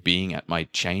point of me being at my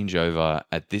changeover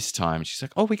at this time? She's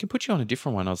like, oh, we can put you on a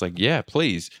different one. I was like, yeah,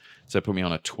 please. So they put me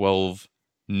on a 12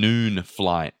 noon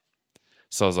flight.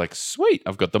 So I was like, sweet,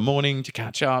 I've got the morning to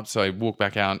catch up. So I walked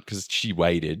back out because she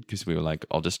waited because we were like,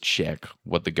 I'll just check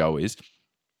what the go is.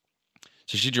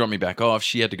 So she dropped me back off.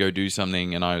 She had to go do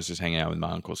something and I was just hanging out with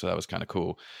my uncle. So that was kind of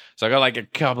cool. So I got like a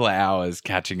couple of hours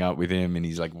catching up with him and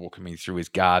he's like walking me through his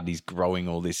garden. He's growing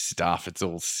all this stuff. It's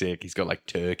all sick. He's got like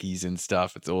turkeys and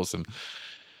stuff. It's awesome.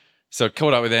 So I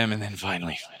caught up with them and then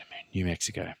finally, New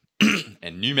Mexico.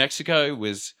 And New Mexico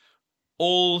was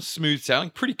all smooth sailing,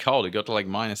 pretty cold. It got to like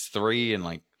 -3 and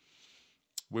like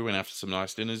we went out for some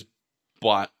nice dinners,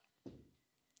 but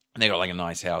they got like a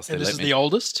nice house. And this is the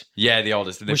oldest? Yeah, the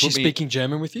oldest. And they Was she put me- speaking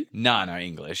German with you? No,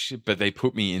 English. But they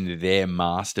put me into their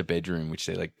master bedroom, which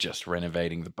they're like just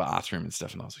renovating the bathroom and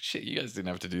stuff. And I was like, shit, you guys didn't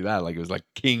have to do that. Like it was like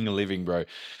king living, bro.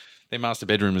 Their master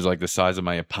bedroom was like the size of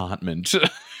my apartment.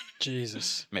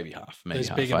 Jesus. Maybe half. Maybe Those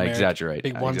half. big I Ameri- exaggerate.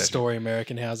 Big I one-story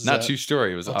American houses. Not out-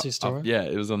 2-story. It was Not up, 2-story? up. Yeah,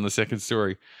 it was on the second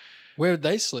story. Where would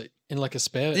they sleep? In like a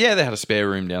spare? Yeah, they had a spare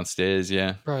room downstairs.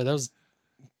 Yeah. Bro, that was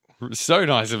So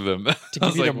nice of them. to I give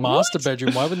was you like, the master what?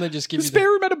 bedroom. Why wouldn't they just give The you spare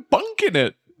room had a bunk in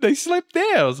it. They slept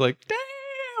there. I was like,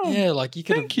 damn. Yeah, like you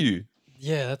could have. Thank you.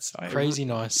 Yeah, that's I- crazy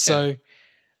nice. So,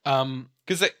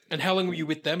 Because And how long were you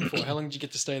with them for? How long did you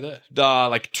get to stay there?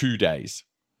 like 2 days.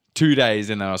 2 days,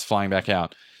 and then I was flying back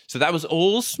out. So that was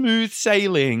all smooth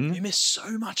sailing. You missed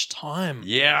so much time.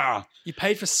 Yeah. You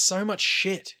paid for so much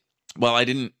shit. Well, I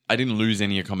didn't lose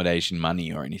any accommodation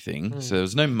money or anything. So there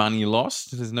was no money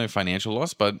lost. There's no financial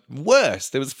loss. But worse,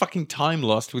 there was fucking time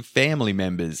lost with family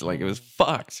members. Like, it was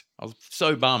fucked. I was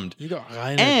so bummed. You got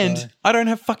Ryan. And I don't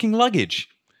have fucking luggage.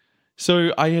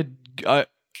 So my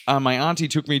auntie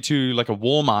took me to like a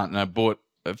Walmart, and I bought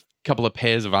a couple of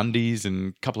pairs of undies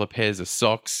and a couple of pairs of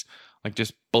socks, like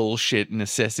just bullshit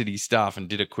necessity stuff, and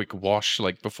did a quick wash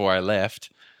like before I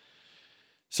left.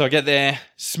 So I get there,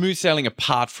 smooth sailing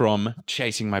apart from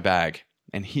chasing my bag.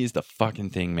 And here's the fucking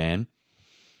thing, man.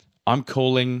 I'm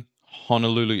calling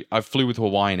Honolulu. I flew with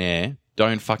Hawaiian Air.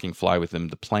 Don't fucking fly with them.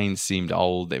 The planes seemed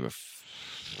old. They were like,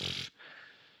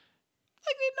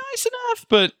 they're nice enough,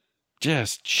 but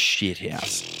just shit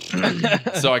house.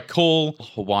 So I call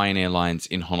Hawaiian Airlines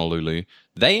in Honolulu.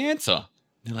 They answer.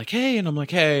 They're like, hey. And I'm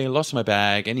like, hey, lost my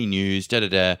bag. Any news?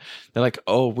 Da-da-da. They're like,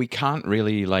 oh, we can't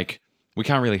really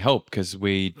help because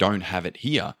we don't have it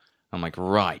here. I'm like,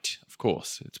 right, of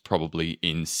course. It's probably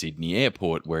in Sydney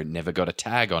Airport where it never got a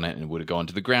tag on it, and it would have gone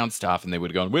to the ground staff, and they would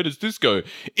have gone, where does this go?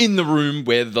 In the room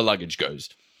where the luggage goes.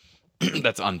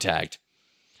 That's untagged.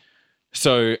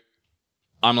 So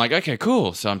I'm like, okay,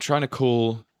 cool. So I'm trying to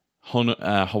call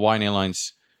Hawaiian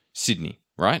Airlines Sydney,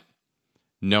 right?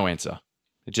 No answer.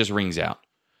 It just rings out.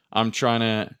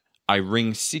 I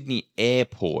ring Sydney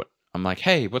Airport. I'm like,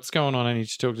 hey, what's going on? I need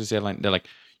to talk to this airline. They're like,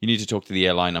 you need to talk to the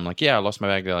airline. I'm like, yeah, I lost my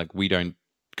bag. They're like, we don't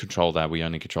control that. We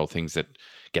only control things that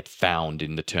get found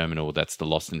in the terminal. That's the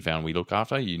lost and found we look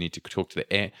after. You need to talk to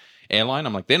the airline.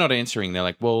 I'm like, they're not answering. They're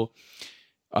like, well,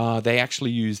 they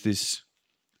actually use this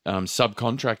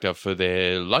subcontractor for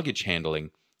their luggage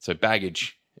handling. So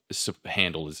baggage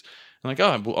handlers. I'm like,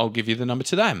 oh, well, I'll give you the number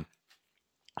to them.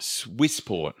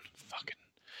 Swissport. Fucking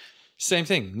same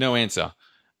thing. No answer.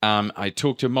 I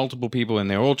talked to multiple people, and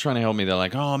they're all trying to help me. They're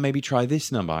like, oh, maybe try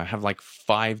this number. I have like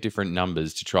 5 different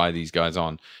numbers to try these guys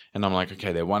on. And I'm like,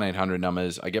 okay, they're 1-800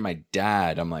 numbers. I get my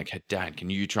dad. I'm like, hey, Dad,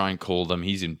 can you try and call them?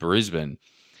 He's in Brisbane.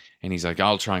 And he's like,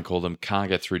 I'll try and call them. Can't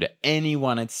get through to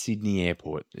anyone at Sydney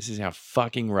Airport. This is how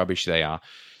fucking rubbish they are.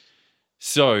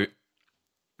 So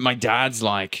my dad's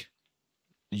like,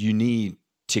 you need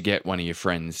to get one of your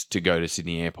friends to go to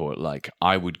Sydney Airport. Like,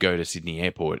 I would go to Sydney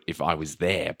Airport if I was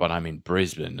there, but I'm in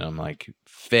Brisbane. And I'm like,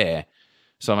 fair.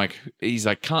 So I'm like, he's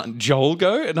like, can't Joel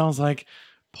go? And I was like,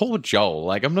 poor Joel.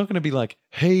 Like, I'm not going to be like,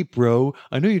 hey, bro,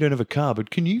 I know you don't have a car, but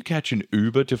can you catch an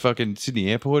Uber to fucking Sydney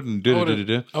Airport? And I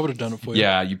would have done it for you.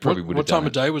 Yeah, you probably would have done it.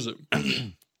 What time of day was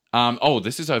it?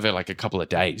 This is over like a couple of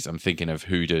days. I'm thinking of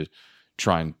who to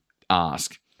try and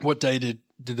ask. What day did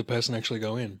the person actually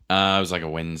go in? It was like a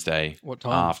Wednesday. What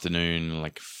time? Afternoon,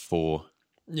 like 4.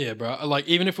 Yeah, bro. Like,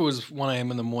 even if it was 1 a.m.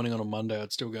 in the morning on a Monday,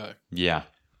 I'd still go. Yeah.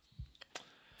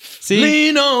 See?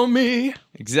 Lean on me.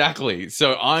 Exactly.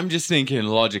 So I'm just thinking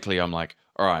logically, I'm like,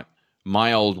 all right,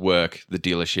 my old work, the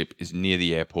dealership is near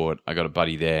the airport. I got a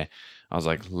buddy there. I was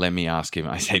like, let me ask him.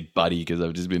 I say buddy because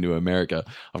I've just been to America.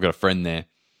 I've got a friend there.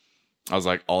 I was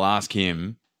like, I'll ask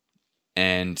him.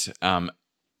 And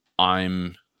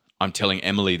I'm telling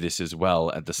Emily this as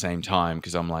well at the same time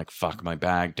because I'm like, fuck my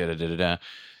bag, da-da-da-da-da.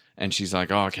 And she's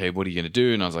like, oh, okay, what are you going to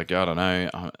do? And I was like, I don't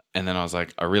know. And then I was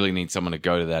like, I really need someone to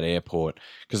go to that airport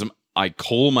because I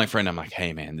call my friend. I'm like,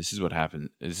 hey, man, this is what happened.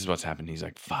 This is what's happened. He's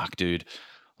like, fuck, dude.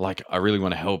 Like, I really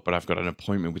want to help, but I've got an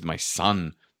appointment with my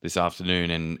son this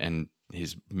afternoon and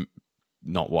his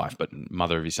not wife, but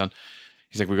mother of his son.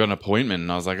 He's like, we got an appointment.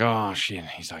 And I was like, oh, shit.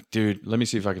 He's like, dude, let me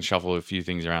see if I can shuffle a few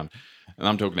things around. And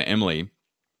I'm talking to Emily.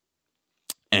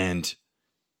 And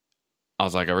I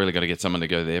was like, I really got to get someone to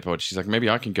go to the airport. She's like, maybe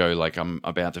I can go. Like, I'm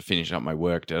about to finish up my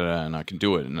work, and I can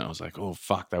do it. And I was like, oh,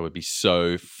 fuck, that would be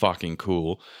so fucking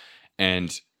cool.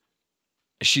 And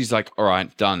she's like, all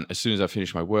right, done. As soon as I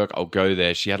finish my work, I'll go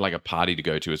there. She had like a party to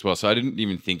go to as well. So I didn't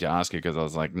even think to ask her because I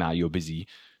was like, nah, you're busy.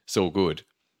 It's all good.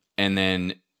 And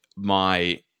then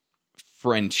my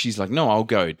friend, she's like, no, I'll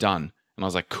go. Done. And I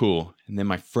was like, cool. And then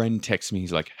my friend texts me.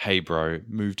 He's like, hey, bro,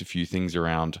 moved a few things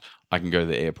around. I can go to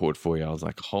the airport for you. I was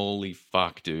like, holy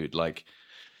fuck, dude. Like,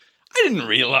 I didn't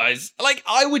realize. Like,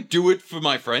 I would do it for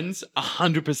my friends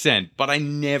 100%, but I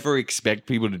never expect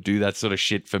people to do that sort of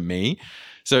shit for me.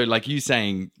 So, like you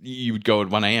saying you would go at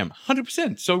 1 a.m.,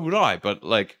 100%. So would I. But,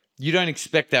 like, you don't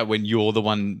expect that when you're the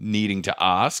one needing to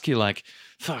ask. You're like,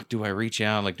 fuck, do I reach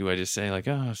out? Like, do I just say, like,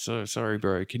 oh, so sorry,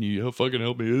 bro. Can you fucking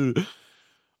help me?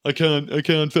 I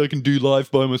can't fucking do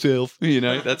life by myself. You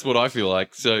know, that's what I feel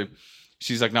like. So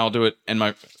She's like, no, I'll do it. And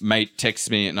my mate texts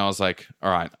me and I was like,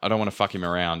 all right, I don't want to fuck him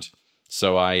around.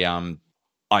 So I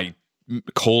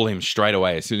call him straight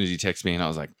away as soon as he texts me and I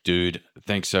was like, dude,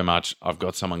 thanks so much. I've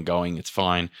got someone going. It's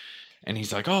fine. And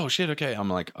he's like, oh shit, okay. I'm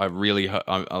like,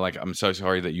 I'm so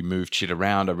sorry that you moved shit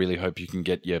around. I really hope you can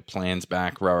get your plans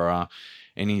back, rah, rah, rah.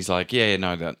 And he's like, yeah,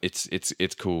 no, that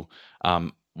it's cool.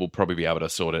 We'll probably be able to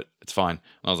sort it. It's fine.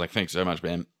 And I was like, thanks so much,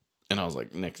 man. And I was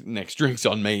like, next drink's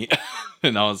on me.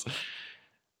 And I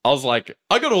was like,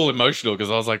 I got all emotional because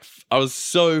I was like, I was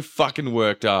so fucking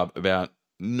worked up about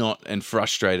and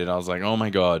frustrated. I was like, oh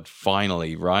my God,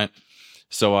 finally, right?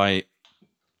 So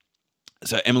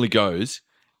Emily goes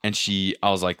and I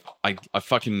was like, I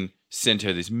fucking sent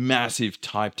her this massive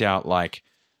typed out, like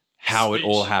how it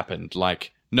all happened.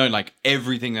 Like, no, like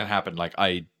everything that happened. Like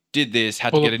I did this,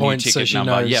 had to get a new ticket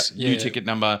number. New ticket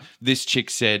number. This chick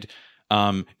said,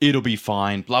 it'll be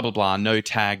fine, blah, blah, blah, no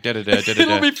tag, da-da-da, da-da-da.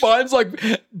 It'll be fine. It's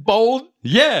like bold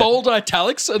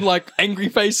italics and like angry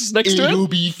faces next to it. It'll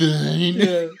be fine.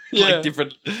 Yeah. Like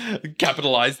different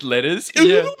capitalized letters. Yeah.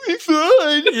 It'll be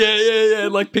fine. Yeah.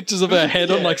 Like pictures of her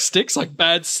head on like sticks, like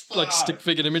bad, like stick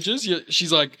figured images.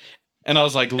 She's like, and I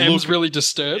was like, M's really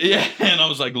disturbed. Yeah. And I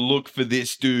was like, look for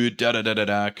this dude,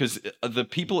 da-da-da-da-da. Because the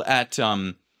people at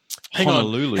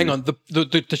Honolulu. Hang on.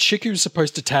 The chick who was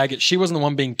supposed to tag it, she wasn't the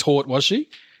one being taught, was she?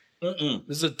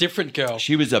 This is a different girl.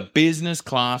 She was a business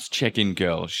class check-in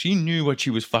girl. She knew what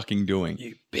she was fucking doing.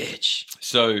 You bitch.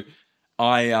 So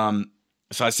I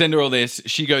send her all this.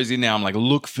 She goes in there. I'm like,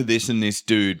 look for this and this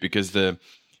dude because the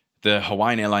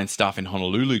Hawaiian Airlines staff in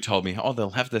Honolulu told me, oh,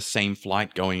 they'll have the same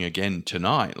flight going again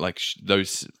tonight. Like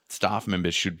those staff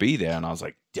members should be there. And I was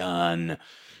like, done.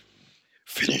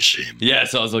 Finish him. Yeah,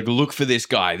 so I was like, look for this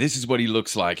guy. This is what he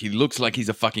looks like. He looks like he's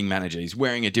a fucking manager. He's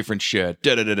wearing a different shirt.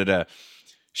 Da-da-da-da-da.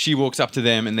 She walks up to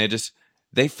them and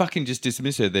they fucking just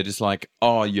dismiss her. They're just like,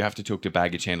 oh, you have to talk to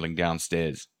baggage handling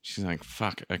downstairs. She's like,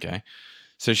 fuck, okay.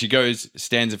 So she goes,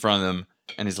 stands in front of them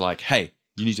and is like, hey,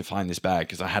 you need to find this bag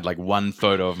because I had like one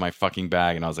photo of my fucking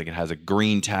bag and I was like, it has a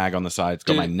green tag on the side. It's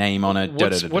got my name on it.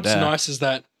 What's nice is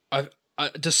that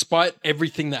despite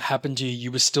everything that happened to you,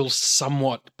 you were still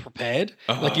somewhat prepared.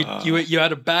 Like you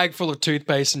had a bag full of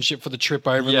toothpaste and shit for the trip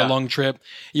over the long trip.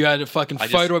 You had a fucking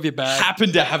photo of your bag.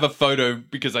 Happened to have a photo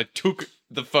because I took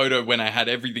the photo when I had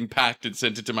everything packed and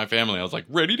sent it to my family. I was like,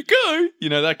 ready to go. You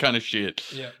know, that kind of shit.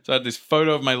 Yeah. So I had this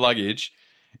photo of my luggage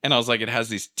and I was like, it has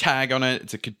this tag on it.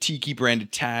 It's a Katiki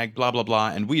branded tag, blah, blah,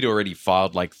 blah. And we'd already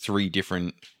filed like 3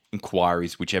 different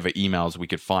inquiries, whichever emails we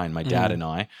could find, my dad and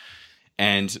I.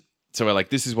 And so we're like,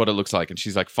 this is what it looks like. And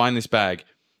she's like, find this bag.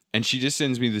 And she just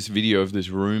sends me this video of this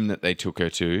room that they took her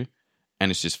to.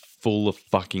 And it's just full of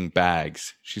fucking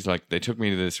bags. She's like, they took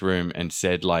me to this room and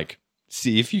said, like,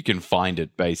 see if you can find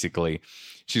it, basically.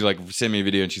 She's like, send me a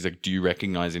video. And she's like, do you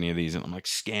recognize any of these? And I'm like,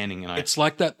 scanning. And it's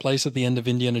like that place at the end of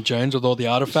Indiana Jones with all the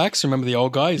artifacts. Remember the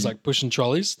old guy? He's like pushing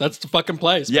trolleys. That's the fucking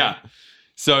place. Yeah. Man.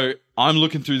 So I'm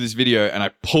looking through this video and I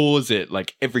pause it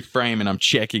like every frame and I'm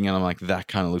checking and I'm like, that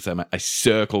kind of looks like I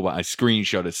circle one, I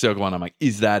screenshot it, circle one. I'm like,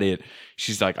 is that it?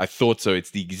 She's like, I thought so.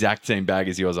 It's the exact same bag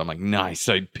as yours. I'm like, nice.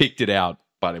 So I picked it out,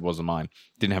 but it wasn't mine.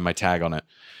 Didn't have my tag on it.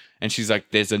 And she's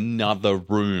like, there's another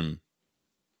room.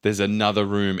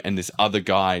 And this other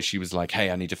guy, she was like, hey,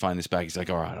 I need to find this bag. He's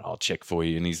like, all right, I'll check for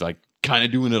you. And he's like, kind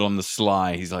of doing it on the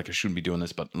sly. He's like, I shouldn't be doing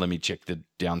this, but let me check the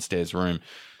downstairs room.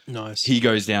 Nice. He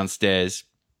goes downstairs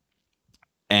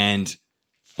and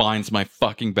finds my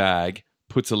fucking bag,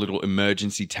 puts a little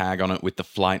emergency tag on it with the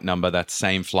flight number, that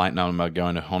same flight number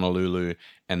going to Honolulu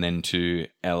and then to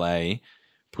LA,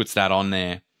 puts that on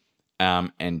there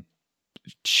and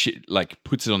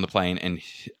puts it on the plane and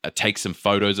takes some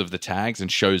photos of the tags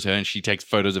and shows her, and she takes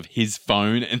photos of his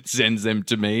phone and sends them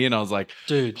to me. And I was like,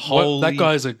 dude, that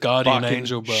guy's a guardian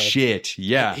angel, bro. Shit,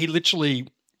 yeah. He literally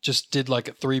just did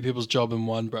like 3 people's job in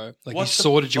one, bro. Like he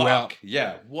sorted you out.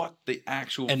 Yeah, what the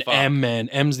actual and fuck? Man.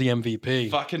 M's the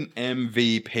MVP. Fucking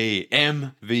MVP.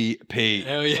 MVP.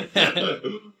 Hell yeah.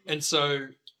 And so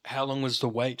how long was the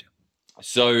wait?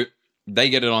 So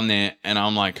they get it on there and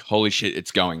I'm like, holy shit,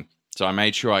 it's going. So I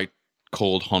made sure I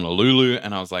called Honolulu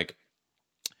and I was like,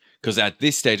 because at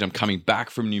this stage I'm coming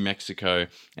back from New Mexico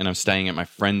and I'm staying at my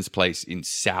friend's place in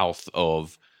south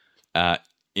of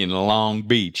in Long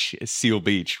Beach, Seal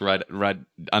Beach, right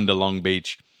under Long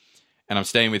Beach. And I'm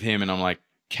staying with him and I'm like,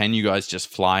 can you guys just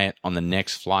fly it on the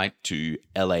next flight to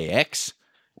LAX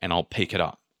and I'll pick it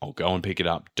up. I'll go and pick it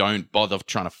up. Don't bother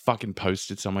trying to fucking post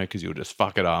it somewhere because you'll just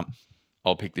fuck it up.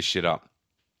 I'll pick this shit up.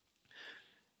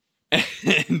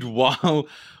 And while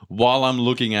I'm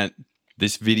looking at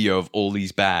this video of all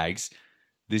these bags,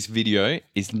 this video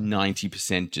is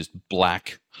 90% just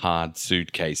black hard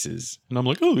suitcases. And I'm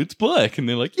like, oh, it's black. And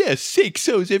they're like, yeah, sick.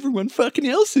 So is everyone fucking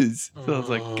else's. So I was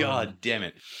like, God damn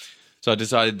it. So I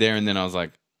decided there and then I was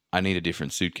like, I need a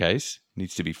different suitcase. It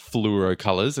needs to be fluoro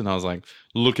colors. And I was like,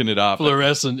 looking it up.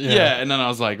 Fluorescent, Yeah. And then I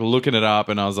was like, looking it up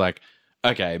and I was like,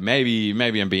 okay, maybe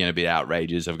I'm being a bit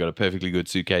outrageous. I've got a perfectly good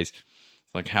suitcase.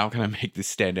 Like, how can I make this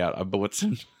stand out? I bought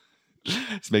some,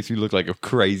 this makes me look like a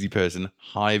crazy person,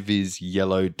 high-vis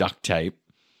yellow duct tape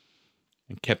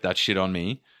and kept that shit on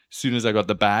me. As soon as I got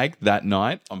the bag that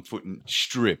night, I'm putting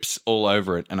strips all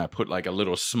over it. And I put like a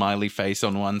little smiley face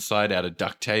on one side out of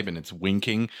duct tape and it's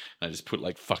winking. And I just put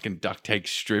like fucking duct tape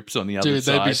strips on the other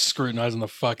side. Dude, they'd be scrutinizing the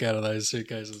fuck out of those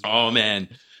suitcases. Oh, man.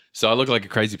 So I look like a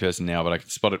crazy person now, but I can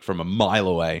spot it from a mile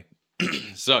away.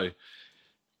 So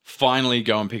finally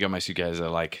go and pick up my suitcase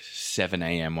at like 7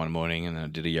 a.m. one morning and then I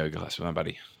did a yoga class with my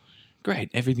buddy. Great.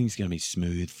 Everything's going to be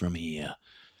smooth from here.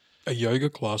 A yoga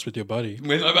class with your buddy?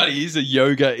 With my buddy. He's a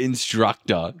yoga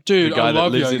instructor. Dude, the guy I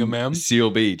love that lives yoga, in man.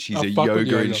 Seal Beach. He's a fuck with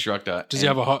yoga yoga. instructor. Does he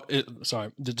have a hot...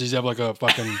 does he have like a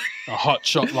fucking a hot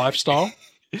shot lifestyle?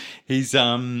 He's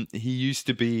he used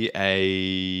to be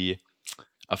a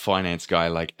finance guy,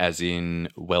 like as in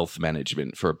wealth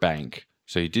management for a bank.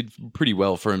 So he did pretty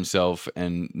well for himself,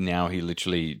 and now he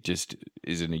literally just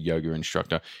isn't a yoga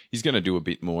instructor. He's going to do a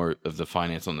bit more of the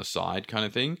finance on the side kind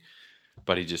of thing,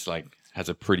 but he just like has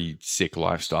a pretty sick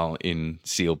lifestyle in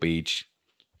Seal Beach,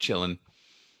 chilling.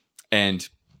 And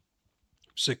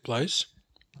sick place?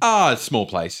 Small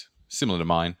place, similar to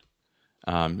mine.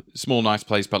 Small, nice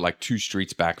place, but like 2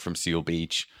 streets back from Seal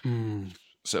Beach.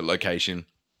 So location.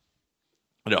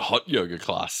 And a hot yoga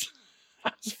class.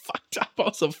 I was fucked up. I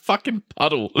was a fucking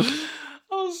puddle. I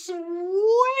was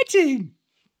sweating.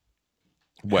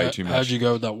 Way too much. How'd you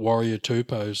go with that Warrior 2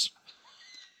 pose?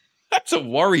 That's a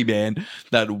worry, man.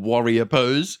 That warrior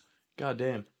pose. God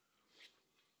damn.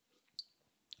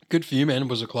 Good for you, man.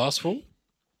 Was the class full?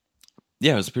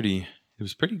 Yeah, it was pretty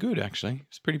good, actually. It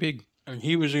was pretty big. And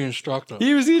he was the instructor.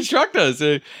 He was the instructor.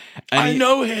 So, I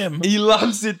know him. He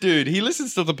loves it, dude. He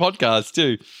listens to the podcast,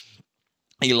 too.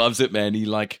 He loves it, man. He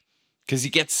because he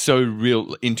gets so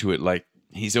real into it. Like,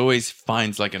 he's always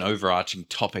finds like an overarching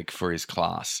topic for his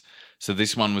class. So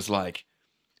this one was like,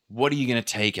 what are you going to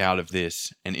take out of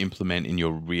this and implement in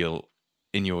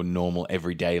your normal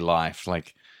everyday life?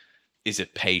 Like, is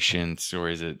it patience or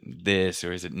is it this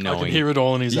or is it knowing? I can hear it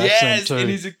all in his accent too. Yes, in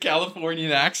his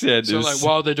Californian accent. So like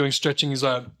while they're doing stretching, he's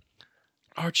like,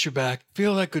 arch your back,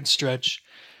 feel that good stretch.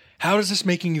 How is this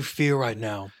making you feel right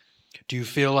now? Do you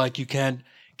feel like you can't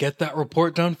get that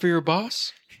report done for your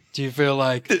boss? Do you feel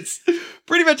like... That's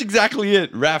pretty much exactly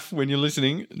it, Raf, when you're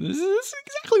listening. This is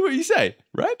exactly what you say,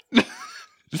 right?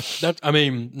 I've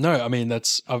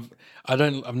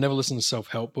never listened to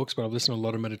self-help books, but I've listened to a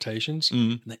lot of meditations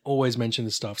and they always mention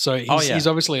this stuff. So he's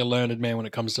obviously a learned man when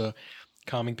it comes to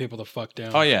calming people the fuck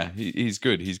down. Oh yeah, he's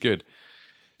good. He's good.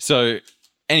 So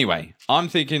anyway, I'm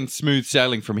thinking smooth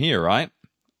sailing from here, right?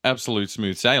 Absolute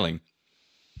smooth sailing.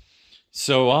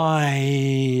 So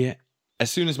as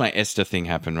soon as my Esther thing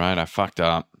happened, right, I fucked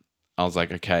up. I was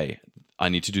like, okay, I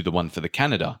need to do the one for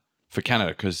Canada,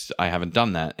 because I haven't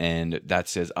done that, and that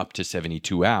says up to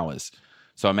 72 hours.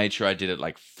 So I made sure I did it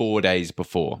like 4 days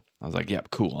before. I was like, yep,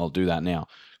 cool, I'll do that now,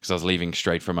 because I was leaving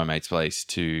straight from my mate's place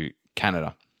to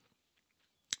Canada.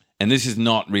 And this is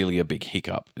not really a big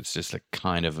hiccup. It's just a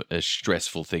kind of a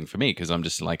stressful thing for me, because I'm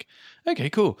just like, okay,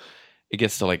 cool. It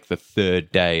gets to like the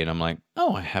 3rd day, and I'm like,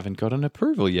 oh, I haven't got an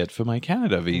approval yet for my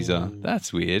Canada visa.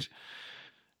 That's weird.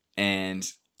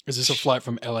 And... Is this a flight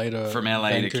from LA to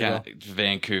Vancouver? To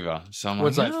Vancouver. So I'm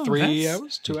What's like, that, 3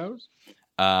 hours? 2 hours?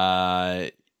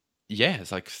 Yeah,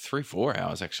 it's like 3-4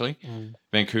 hours actually.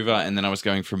 Vancouver, and then I was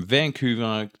going from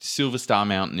Vancouver. Silver Star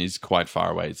Mountain is quite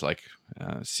far away. It's like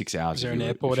 6 hours. Is there an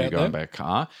airport if out you're going there? by a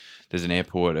car. There's an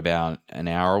airport about an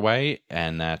hour away,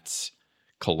 and that's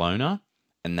Kelowna,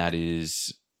 and that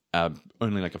is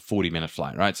only like a 40-minute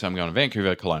flight, right? So I'm going to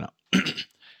Vancouver, Kelowna.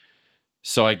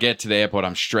 So I get to the airport,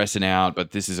 I'm stressing out, but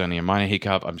this is only a minor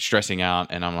hiccup. I'm stressing out,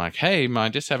 and I'm like, hey, I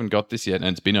just haven't got this yet, and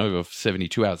it's been over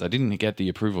 72 hours. I didn't get the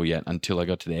approval yet until I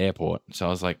got to the airport. So I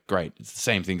was like, great, it's the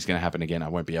same thing's going to happen again. I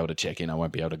won't be able to check in. I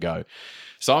won't be able to go.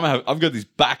 So I've got this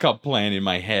backup plan in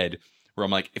my head where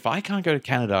I'm like, if I can't go to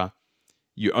Canada,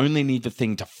 you only need the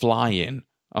thing to fly in.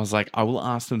 I was like, I will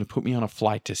ask them to put me on a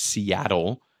flight to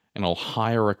Seattle, and I'll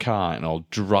hire a car and I'll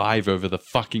drive over the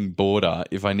fucking border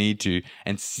if I need to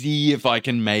and see if I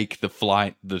can make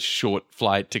the short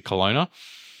flight to Kelowna.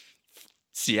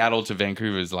 Seattle to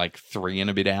Vancouver is like 3 and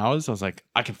a bit hours. I was like,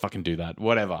 I can fucking do that.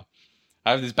 Whatever.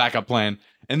 I have this backup plan.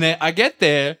 And then I get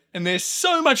there, and they're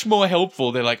so much more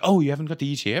helpful. They're like, "Oh, you haven't got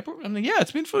the ETA?" I'm like, "Yeah,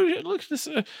 it's been for. Look at this."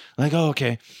 I'm like, "Oh,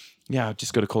 okay. Yeah, I've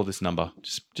just got to call this number.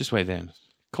 Just wait there.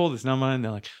 Call this number." And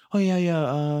they're like, "Oh,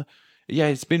 yeah. Yeah,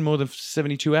 it's been more than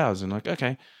 72 hours." And I'm like, "Okay."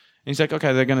 And he's like,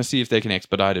 "Okay, they're going to see if they can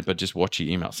expedite it, but just watch your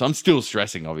email." So I'm still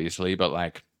stressing, obviously, but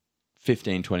like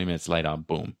 15, 20 minutes later,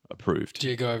 boom, approved. Do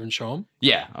you go over and show them?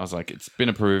 Yeah, I was like, "It's been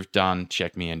approved, done,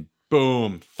 check me in."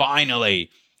 Boom,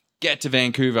 finally. Get to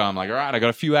Vancouver. I'm like, all right, I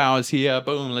got a few hours here.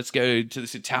 Boom, let's go to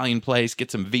this Italian place, get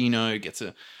some vino, I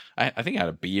think I had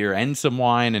a beer and some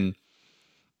wine, and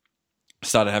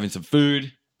started having some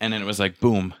food. And then it was like,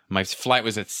 boom, my flight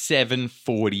was at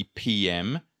 7:40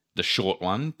 p.m., the short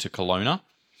one, to Kelowna.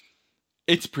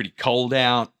 It's pretty cold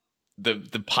out.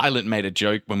 The pilot made a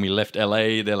joke when we left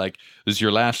LA. They're like, "This is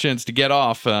your last chance to get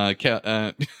off."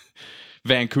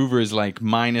 Vancouver is like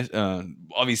minus,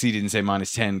 obviously he didn't say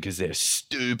 -10 because they're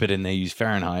stupid and they use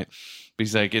Fahrenheit. But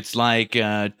he's like, it's like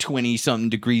 20-something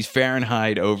degrees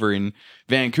Fahrenheit over in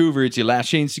Vancouver. It's your last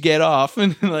chance to get off.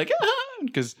 And like,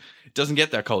 because it doesn't get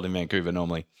that cold in Vancouver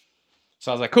normally.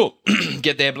 So I was like, cool,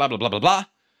 get there, blah, blah, blah, blah, blah.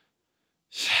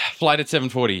 Flight at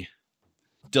 7:40,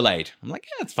 delayed. I'm like,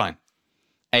 yeah, it's fine.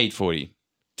 8:40,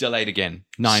 delayed again.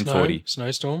 9:40.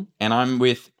 Snowstorm. And I'm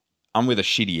with a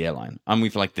shitty airline. I'm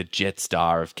with like the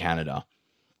Jetstar of Canada.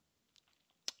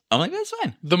 I'm like, that's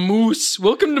fine. The Moose.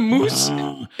 Welcome to Moose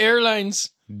Airlines.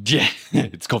 Yeah,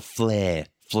 it's called Flair.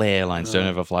 Flair Airlines. Don't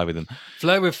ever fly with them.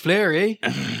 Fly with Flair, eh?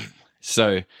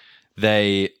 So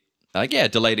they like, yeah,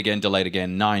 delayed again.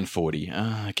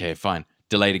 9:40. Okay, fine.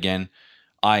 Delayed again.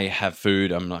 I have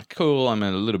food. I'm like, cool. I'm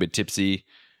a little bit tipsy.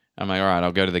 I'm like, all right,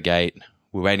 I'll go to the gate.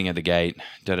 We're waiting at the gate.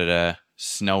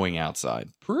 Snowing outside.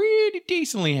 Pretty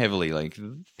decently heavily. Like,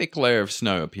 thick layer of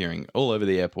snow appearing all over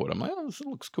the airport. I'm like, oh, this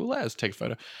looks cool. Let's take a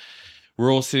photo.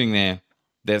 We're all sitting there.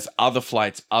 There's other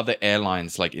flights, other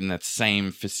airlines, like, in that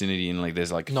same vicinity. And, like,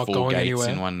 there's, like, Not 4 going gates anywhere.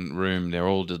 in one room. They're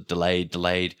all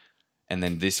delayed. And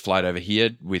then this flight over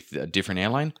here with a different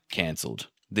airline, cancelled.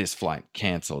 This flight,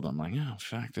 cancelled. I'm like, oh,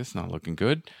 fuck, this is not looking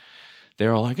good.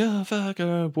 They're all like, oh, fuck,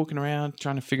 walking around,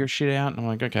 trying to figure shit out. And I'm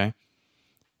like, okay.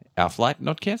 Our flight,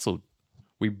 not cancelled.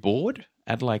 We board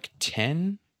at like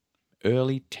 10,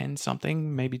 early 10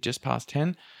 something, maybe just past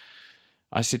 10.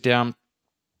 I sit down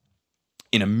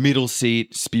in a middle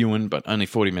seat, spewing, but only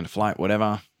 40-minute flight,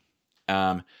 whatever.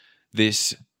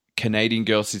 This Canadian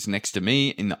girl sits next to me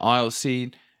in the aisle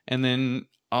seat. And then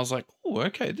I was like, oh,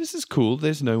 okay, this is cool.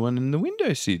 There's no one in the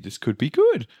window seat. This could be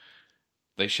good.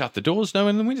 They shut the doors, no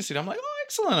one in the window seat. I'm like, oh,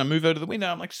 excellent. I move over to the window.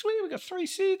 I'm like, sweet, we got 3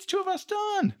 seats, 2 of us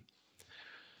done.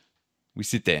 We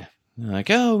sit there. They're like,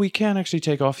 oh, we can't actually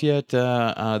take off yet.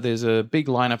 There's a big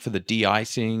lineup for the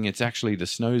de-icing. It's actually, the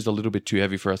snow's a little bit too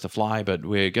heavy for us to fly, but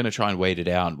we're going to try and wait it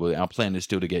out. Our plan is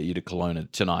still to get you to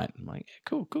Kelowna tonight. I'm like,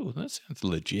 yeah, cool. That sounds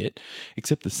legit.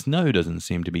 Except the snow doesn't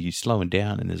seem to be slowing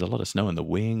down, and there's a lot of snow in the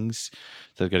wings.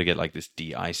 So they've got to get like this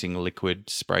de-icing liquid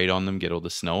sprayed on them, get all the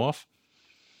snow off.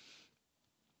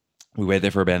 We wait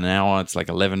there for about an hour. It's like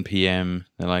 11 p.m.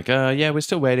 They're like, yeah, we're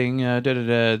still waiting.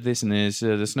 This and this.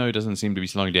 The snow doesn't seem to be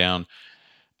slowing down.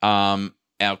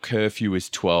 Our curfew is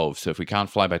 12. So if we can't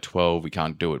fly by 12, we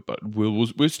can't do it. But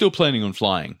we're still planning on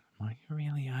flying. I'm like,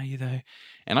 really, are you though?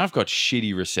 And I've got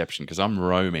shitty reception because I'm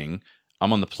roaming.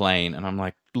 I'm on the plane and I'm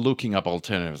like looking up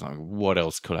alternatives. I'm like, what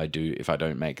else could I do if I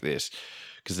don't make this?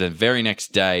 Because the very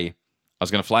next day, I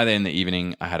was going to fly there in the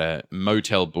evening. I had a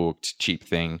motel booked, cheap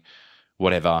thing,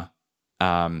 whatever.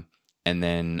 And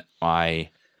then I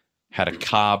had a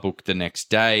car booked the next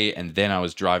day, and then I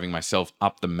was driving myself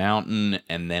up the mountain,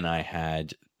 and then I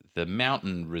had the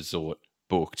mountain resort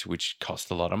booked, which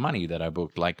cost a lot of money that I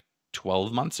booked like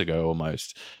 12 months ago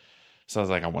almost. So I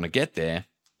was like, I want to get there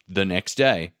the next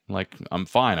day. Like, I'm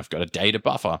fine. I've got a day to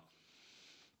buffer.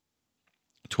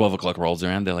 12 o'clock rolls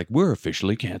around. They're like, we're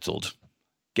officially canceled.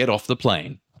 Get off the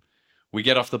plane. We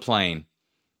get off the plane.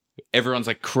 Everyone's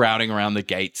like crowding around the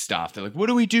gate staff. They're like, what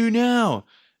do we do now?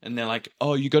 And they're like,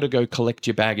 oh, you got to go collect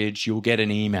your baggage. You'll get an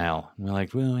email. And we're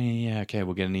like, well, yeah, okay.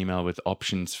 We'll get an email with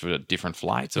options for different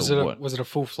flights. Was it a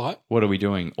full flight? What are we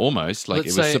doing? Almost. Like,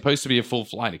 Let's it was say- supposed to be a full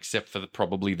flight, except for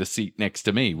probably the seat next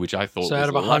to me, which I thought So was out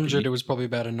of 100, lucky. it was probably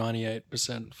about a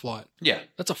 98% flight. Yeah.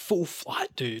 That's a full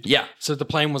flight, dude. Yeah. So the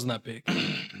plane wasn't that big.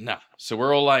 No. So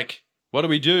we're all like, what do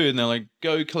we do? And they're like,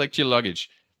 go collect your luggage.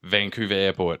 Vancouver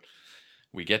Airport.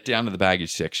 We get down to the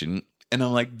baggage section, and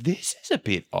I'm like, this is a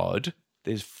bit odd.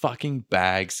 There's fucking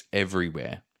bags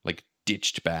everywhere, like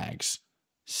ditched bags,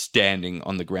 standing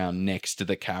on the ground next to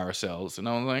the carousels. And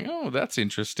I was like, oh, that's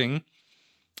interesting.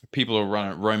 People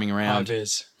are roaming around. High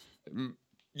vis.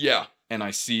 Yeah. And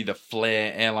I see the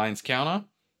Flair Airlines counter,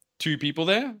 2 people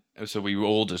there. So we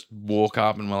all just walk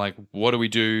up and we're like, what do we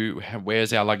do?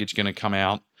 Where's our luggage going to come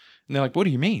out? And they're like, what do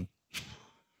you mean?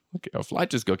 Okay, our flight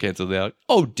just got cancelled. They're like,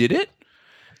 oh, did it?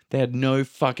 They had no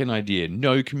fucking idea,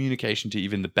 no communication to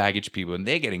even the baggage people, and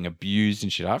they're getting abused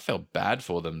and shit. I felt bad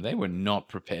for them. They were not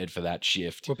prepared for that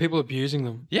shift. Were people abusing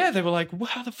them? Yeah, they were like, well,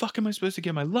 how the fuck am I supposed to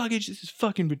get my luggage? This is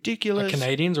fucking ridiculous. Like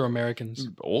Canadians or Americans?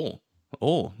 All.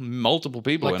 Multiple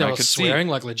people. Like and they I were could swearing,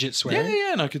 see, like legit swearing?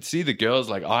 Yeah, and I could see the girls,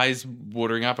 like, eyes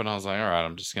watering up, and I was like, all right,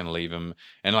 I'm just going to leave them.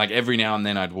 And, like, every now and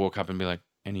then I'd walk up and be like,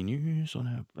 any news on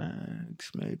our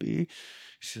bags, maybe?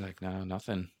 She's like, no,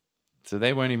 nothing. So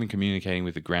they weren't even communicating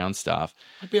with the ground staff.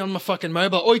 I'd be on my fucking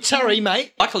mobile. Oi, sorry,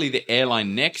 mate. Luckily, the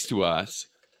airline next to us,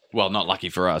 well, not lucky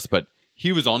for us, but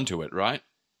he was onto it, right?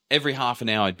 Every half an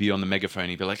hour, I'd be on the megaphone.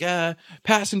 He'd be like,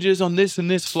 passengers on this and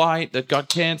this flight that got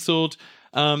cancelled.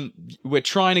 We're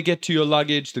trying to get to your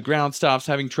luggage. The ground staff's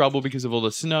having trouble because of all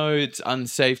the snow. It's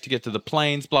unsafe to get to the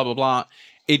planes, blah, blah, blah.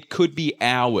 It could be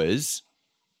hours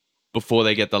before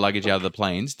they get the luggage out of the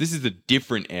planes. This is a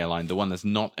different airline, the one that's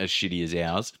not as shitty as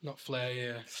ours. Not Flair,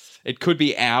 yeah. It could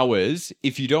be hours.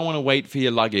 If you don't want to wait for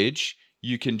your luggage,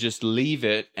 you can just leave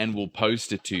it and we'll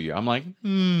post it to you. I'm like,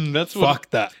 that's what... Fuck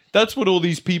that. That's what all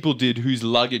these people did whose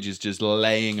luggage is just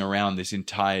laying around this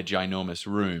entire ginormous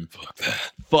room.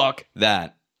 Fuck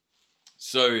that.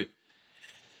 So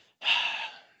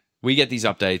we get these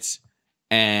updates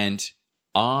and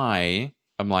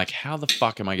I'm like, how the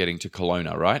fuck am I getting to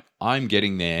Kelowna, right? I'm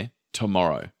getting there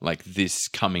tomorrow, like this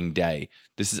coming day.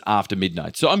 This is after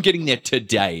midnight. So I'm getting there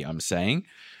today, I'm saying.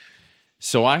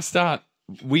 So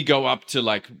we go up to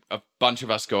like, a bunch of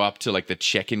us go up to like the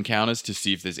check-in counters to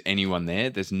see if there's anyone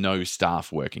there. There's no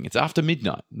staff working. It's after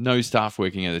midnight. No staff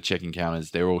working at the check-in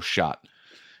counters. They're all shut.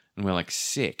 And we're like,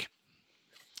 sick.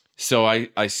 So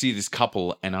I see this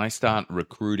couple and I start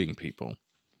recruiting people.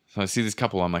 So I see this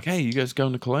couple. I'm like, hey, you guys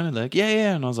going to Kelowna? They're like,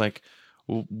 yeah. And I was like,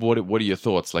 well, what are your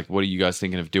thoughts? Like, what are you guys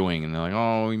thinking of doing? And they're like,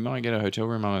 oh, we might get a hotel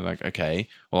room. I'm like, okay,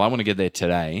 well, I want to get there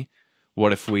today.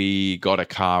 What if we got a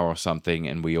car or something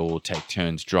and we all take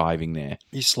turns driving there?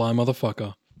 You sly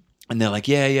motherfucker. And they're like,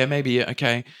 yeah, maybe, yeah,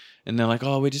 okay. And they're like,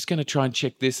 oh, we're just going to try and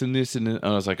check this and this. And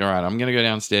I was like, all right, I'm going to go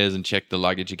downstairs and check the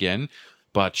luggage again.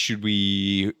 But should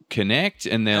we connect?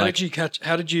 And they're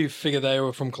how did you figure they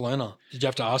were from Kelowna? Did you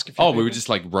have to ask if we were just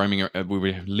like roaming, we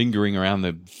were lingering around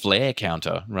the Flair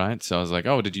counter, right? So I was like,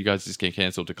 oh, did you guys just get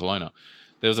cancelled to Kelowna?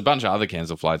 There was a bunch of other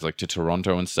cancelled flights like to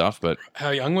Toronto and stuff, but...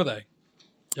 How young were they?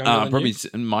 Probably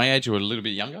my age or a little bit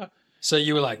younger. So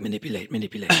you were like, manipulate.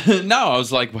 No, I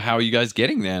was like, well, how are you guys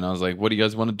getting there? And I was like, what do you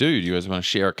guys want to do? Do you guys want to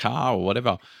share a car or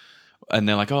whatever? And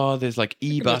they're like, oh, there's like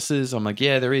e-buses. I'm like,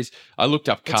 yeah, there is. I looked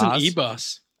up cars. What's an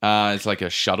e-bus? It's like a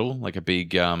shuttle, like a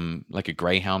big, like a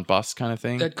Greyhound bus kind of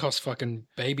thing. That'd cost fucking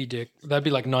baby dick. That'd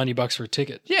be like $90 for a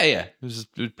ticket. Yeah. It was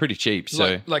pretty cheap.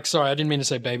 So, sorry, I didn't mean to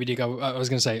say baby dick. I was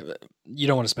going to say you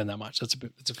don't want to spend that much. It's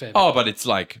a fair. Oh, but it's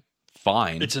like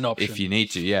fine. It's an option if you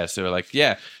need to. Yeah. So like,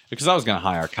 yeah, because I was going to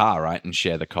hire a car, right, and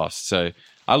share the cost. So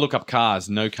I look up cars.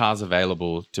 No cars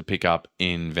available to pick up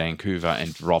in Vancouver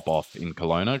and drop off in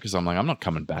Kelowna because I'm like, I'm not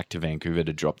coming back to Vancouver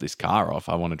to drop this car off.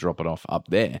 I want to drop it off up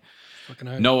there.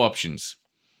 No options.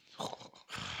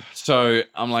 So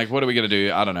I'm like, what are we going to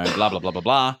do? I don't know. Blah, blah, blah, blah,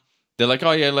 blah. They're like,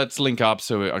 oh, yeah, let's link up.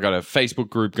 So I got a Facebook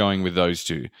group going with those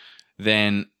two.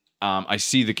 Then I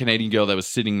see the Canadian girl that was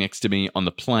sitting next to me on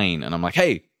the plane. And I'm like,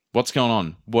 hey, what's going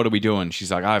on? What are we doing?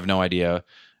 She's like, I have no idea.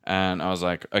 And I was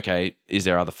like, okay, is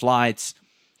there other flights?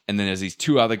 And then there's these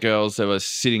 2 other girls that were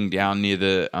sitting down near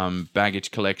the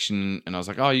baggage collection. And I was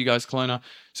like, oh, you guys Kelowna?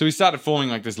 So we started forming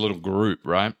like this little group,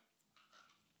 right?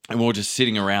 And we were just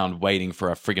sitting around waiting for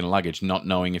our friggin' luggage, not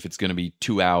knowing if it's going to be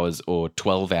 2 hours or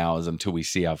 12 hours until we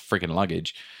see our friggin'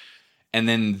 luggage. And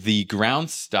then the ground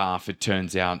staff, it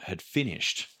turns out, had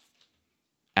finished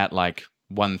at like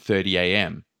 1:30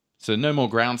 a.m. So no more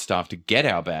ground staff to get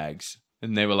our bags.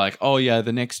 And they were like, oh, yeah,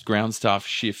 the next ground staff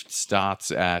shift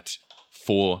starts at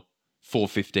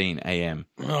 4:15 a.m.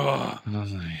 Oh. And I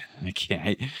was like,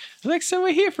 okay. I was like, so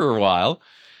we're here for a while.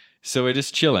 So we're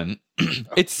just chilling.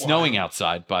 It's snowing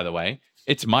outside, by the way.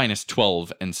 It's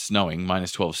 -12 and snowing,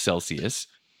 -12 Celsius.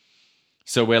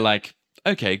 So we're like,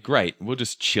 okay, great. We'll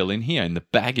just chill in here in the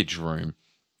baggage room.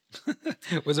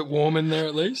 Was it warm in there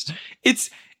at least?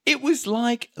 It was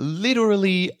like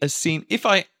literally a scene. If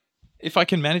I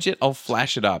can manage it, I'll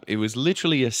flash it up. It was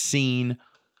literally a scene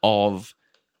of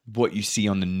what you see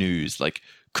on the news, like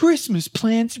Christmas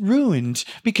plans ruined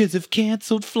because of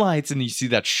cancelled flights. And you see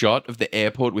that shot of the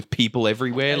airport with people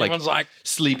everywhere, like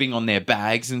sleeping on their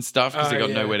bags and stuff because they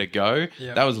got nowhere to go.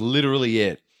 Yeah. That was literally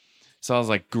it. So I was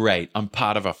like, great, I'm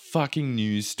part of a fucking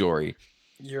news story.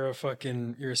 You're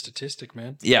a statistic,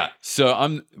 man. Yeah.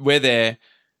 So we're there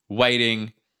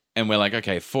waiting and we're like,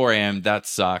 okay, 4 a.m. That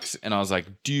sucks. And I was like,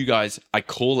 I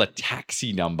call a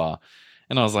taxi number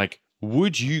and I was like,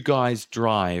 would you guys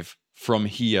drive from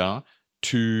here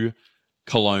to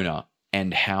Kelowna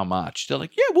and how much? They're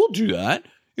like, yeah, we'll do that.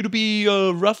 It'll be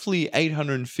roughly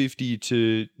 850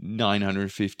 to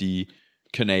 950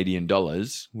 Canadian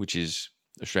dollars, which is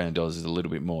Australian dollars is a little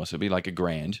bit more. So it'd be like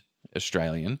 $1,000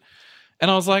 Australian.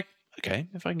 And I was like, okay,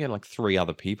 if I can get like 3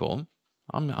 other people,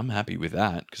 I'm happy with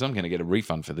that because I'm going to get a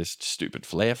refund for this stupid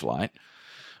flare flight.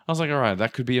 I was like, all right,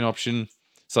 that could be an option.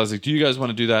 So I was like, do you guys want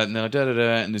to do that? And then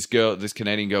and this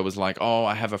Canadian girl was like, oh,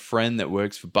 I have a friend that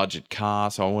works for Budget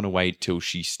Car, so I want to wait till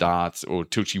she starts or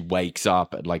till she wakes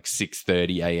up at like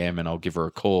 6:30 a.m. and I'll give her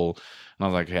a call. And I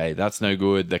was like, hey, that's no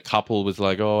good. The couple was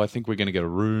like, oh, I think we're going to get a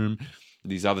room.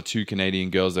 These other 2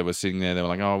 Canadian girls that were sitting there, they were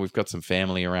like, oh, we've got some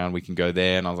family around. We can go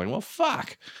there. And I was like, well,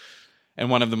 fuck. And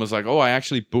one of them was like, oh, I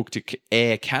actually booked a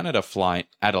Air Canada flight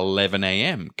at 11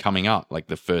 a.m. coming up, like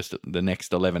the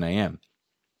next 11 a.m.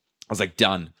 I was like,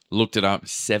 done. Looked it up,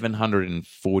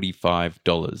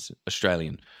 $745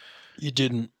 Australian. You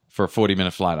didn't. For a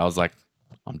 40-minute flight. I was like,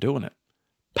 I'm doing it.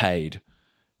 Paid.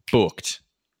 Booked.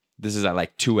 This is at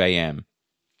like 2 a.m.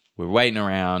 We're waiting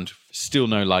around, still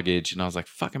no luggage. And I was like,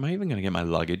 fuck, am I even going to get my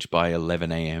luggage by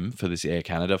 11 a.m. for this Air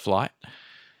Canada flight?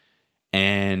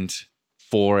 And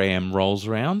 4 a.m. rolls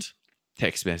around.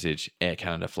 Text message, Air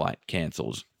Canada flight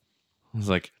cancelled. I was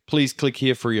like, please click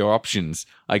here for your options.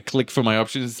 I click for my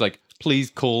options. It's like, please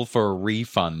call for a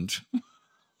refund.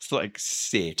 It's like,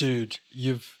 sick. Dude,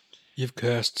 you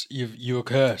cursed. You were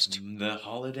cursed. The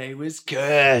holiday was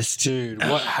cursed. Dude,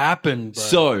 what happened, bro?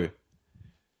 So,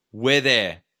 we're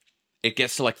there. It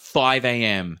gets to like 5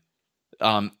 a.m.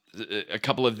 A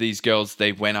couple of these girls,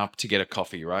 they went up to get a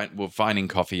coffee, right? We're finding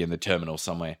coffee in the terminal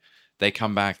somewhere. They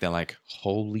come back. They're like,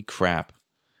 holy crap.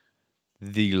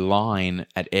 The line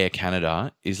at Air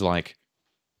Canada is like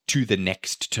to the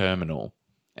next terminal.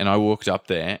 And I walked up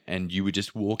there and you were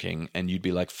just walking and you'd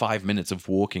be like 5 minutes of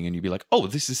walking and you'd be like, oh,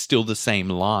 this is still the same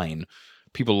line.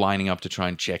 People lining up to try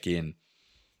and check in.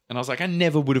 And I was like, I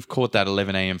never would have caught that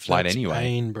 11 a.m. flight anyway.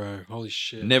 Pain, bro. Holy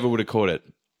shit. Never would have caught it.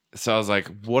 So I was like,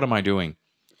 what am I doing?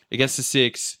 It gets to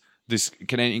 6. This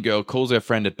Canadian girl calls her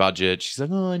friend at Budget. She's like,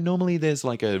 oh, normally there's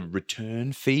like a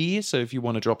return fee. So if you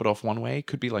want to drop it off one way, it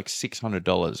could be like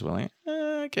 $600. We're like,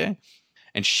 okay.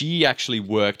 And she actually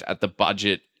worked at the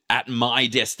Budget at my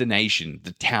destination,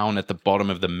 the town at the bottom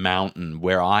of the mountain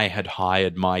where I had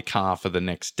hired my car for the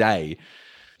next day.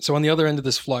 So on the other end of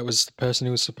this flight was the person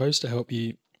who was supposed to help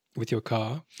you with your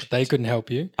car. They couldn't help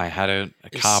you. I had a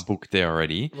car booked there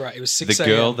already. Right. It was 6 a.m.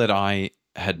 The girl that I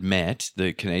had met,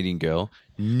 the Canadian girl,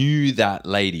 knew that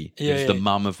lady. It was the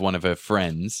mum of one of her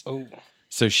friends. Oh.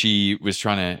 So she was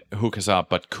trying to hook us up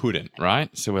but couldn't,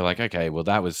 right? So we're like, okay, well,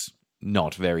 that was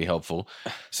not very helpful.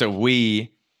 So we're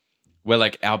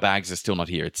like, our bags are still not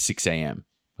here. It's 6 a.m.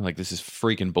 We're like, this is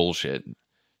freaking bullshit.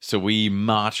 So we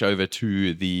march over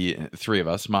to the 3 of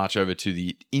us, march over to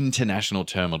the international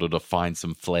terminal to find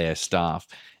some Flair staff.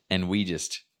 And we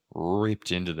just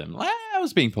ripped into them. I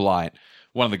was being polite.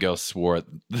 One of the girls swore at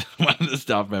one of the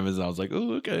staff members, and I was like,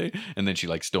 oh, okay. And then she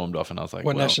like stormed off, and I was like,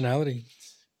 what nationality?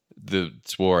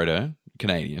 Swore at her,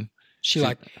 Canadian. She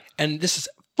like, and this is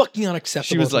fucking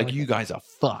unacceptable. She was like, you guys are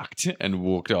fucked, and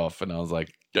walked off. And I was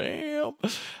like, damn.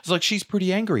 It's like, she's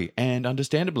pretty angry, and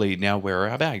understandably, now where are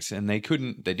our bags? And they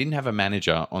didn't have a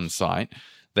manager on site.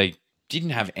 They didn't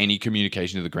have any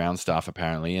communication to the ground staff,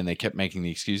 apparently, and they kept making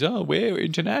the excuse, oh, we're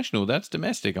international, that's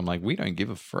domestic. I'm like, we don't give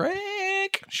a frick.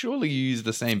 Surely you use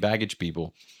the same baggage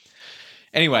people.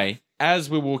 Anyway, as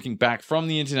we're walking back from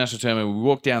the international terminal, we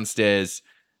walk downstairs,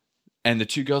 and the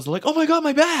 2 girls are like, oh my God,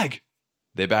 my bag.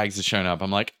 Their bags are shown up.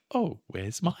 I'm like, oh,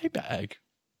 where's my bag?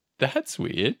 That's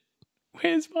weird.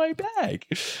 Where's my bag?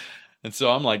 And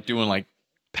so I'm like doing like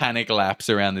panic laps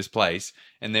around this place.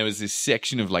 And there was this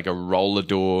section of like a roller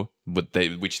door,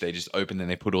 which they just opened and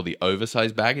they put all the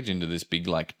oversized baggage into this big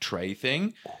like tray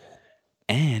thing.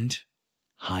 And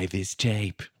high-vis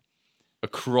tape.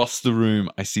 Across the room,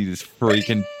 I see this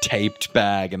freaking taped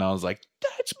bag. And I was like,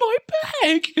 that's my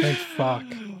bag. Thank fuck.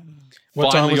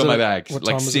 Finally got my bag.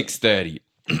 Like 6:30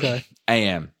 okay.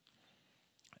 a.m.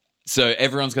 So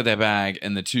everyone's got their bag,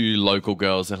 and the 2 local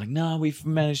girls are like, no, we've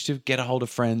managed to get a hold of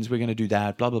friends. We're going to do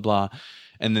that, blah, blah, blah.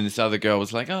 And then this other girl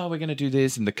was like, oh, we're going to do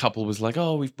this. And the couple was like,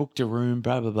 oh, we've booked a room,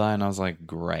 blah, blah, blah. And I was like,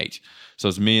 great. So it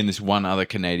was me and this one other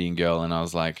Canadian girl, and I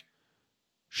was like,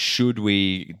 should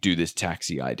we do this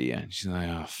taxi idea? And she's like,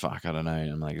 oh, fuck, I don't know.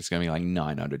 And I'm like, it's going to be like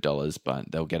 $900, but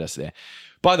they'll get us there.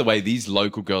 By the way, these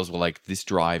local girls were like, this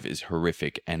drive is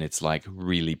horrific and it's like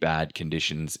really bad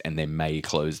conditions and they may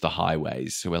close the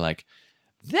highways. So we're like,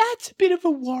 that's a bit of a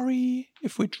worry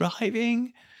if we're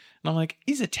driving. And I'm like,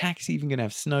 is a taxi even going to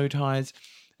have snow tires?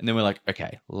 And then we're like,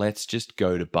 okay, let's just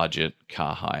go to budget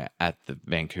car hire at the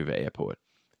Vancouver airport.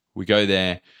 We go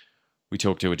there, we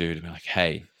talk to a dude and we're like,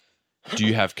 hey, do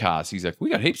you have cars? He's like, we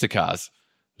got heaps of cars.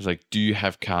 I was like, do you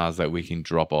have cars that we can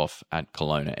drop off at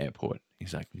Kelowna airport?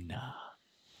 He's like, nah.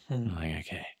 I'm like,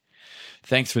 okay.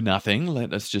 Thanks for nothing.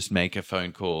 Let us just make a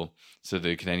phone call. So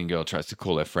the Canadian girl tries to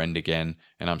call her friend again.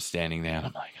 And I'm standing there and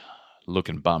I'm like,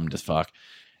 looking bummed as fuck.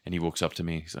 And he walks up to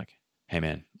me. He's like, hey,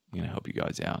 man, I'm going to help you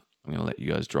guys out. I'm going to let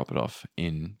you guys drop it off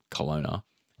in Kelowna.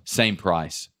 Same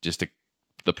price, just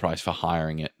the price for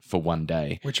hiring it for one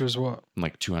day. Which was what?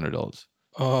 Like $200.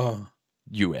 Oh.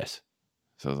 US.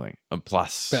 So I was like,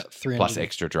 plus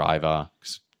extra driver.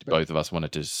 'Cause both of us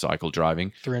wanted to cycle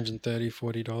driving. $330,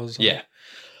 $40. Yeah.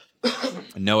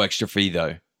 No extra fee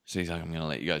though. So he's like, I'm going to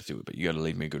let you guys do it, but you got to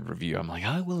leave me a good review. I'm like,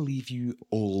 I will leave you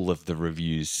all of the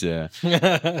reviews, sir. So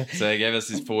he gave us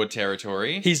this Ford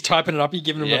Territory. He's typing it up. You're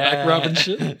giving him a back rub and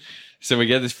shit. So we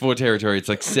get this Ford Territory. It's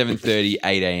like 7:30,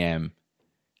 8 a.m.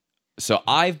 So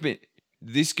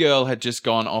this girl had just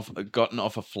gotten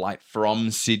off a flight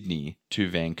from Sydney to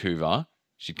Vancouver.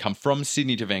 She'd come from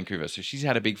Sydney to Vancouver. So she's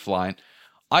had a big flight.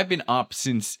 I've been up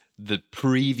since the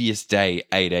previous day,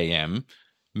 8 a.m.,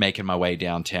 making my way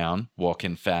downtown,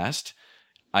 walking fast.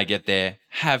 I get there,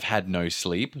 have had no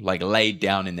sleep, like laid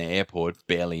down in the airport,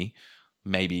 barely,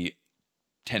 maybe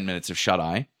 10 minutes of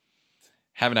shut-eye.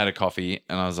 Haven't had a coffee,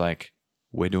 and I was like,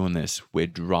 we're doing this. We're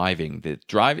driving. The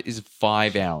drive is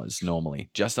 5 hours normally,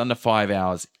 just under 5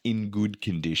 hours in good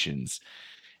conditions.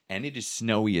 And it is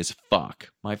snowy as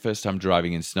fuck. My first time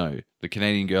driving in snow. The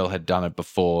Canadian girl had done it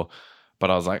before, but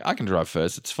I was like, I can drive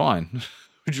first. It's fine.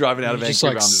 We're driving out of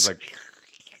Vancouver. I'm just like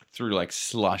through like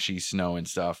slushy snow and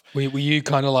stuff. Were you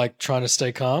kind of like trying to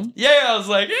stay calm? Yeah, I was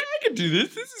like, yeah, I can do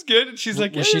this. This is good. And she's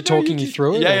like, was she talking you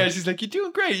through it? Yeah, she's like, you're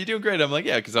doing great. You're doing great. I'm like,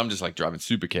 yeah, because I'm just like driving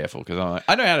super careful because I'm like,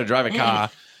 I know how to drive a car.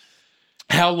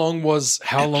 How long was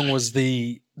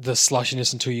the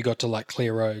slushiness until you got to like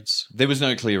clear roads? There was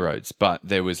no clear roads, but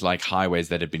there was like highways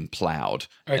that had been plowed.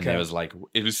 Okay. And there was like,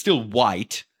 it was still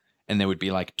white and there would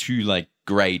be like two like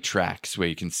grey tracks where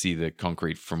you can see the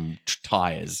concrete from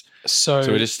tires. So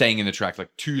we're just staying in the track,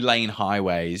 like 2-lane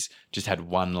highways, just had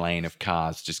 1 lane of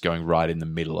cars just going right in the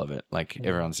middle of it. Like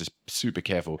everyone's just super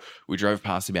careful. We drove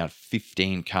past about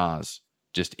 15 cars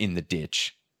just in the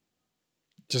ditch.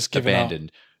 Just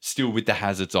abandoned. Still with the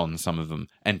hazards on, some of them,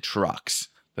 and trucks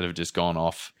that have just gone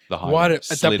off the highway. Why at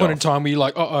that point in time were you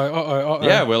like, uh-oh?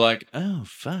 Yeah, we're like, oh,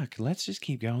 fuck, let's just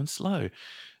keep going slow.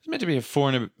 It's meant to be a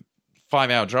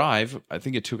 5-hour drive. I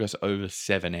think it took us over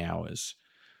 7 hours.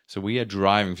 So we are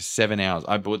driving for 7 hours.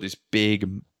 I bought this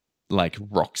big, like,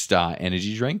 Rockstar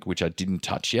energy drink, which I didn't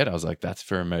touch yet. I was like, that's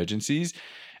for emergencies.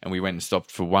 And we went and stopped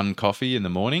for 1 coffee in the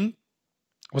morning.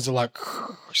 Was it like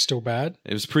still bad?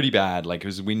 It was pretty bad. Like, it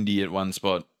was windy at one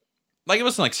spot. Like, it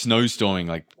wasn't like snowstorming,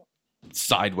 like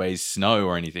sideways snow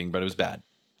or anything, but it was bad.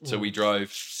 So we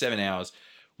drove 7 hours.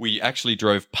 We actually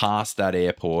drove past that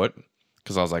airport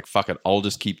because I was like, fuck it, I'll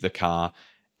just keep the car.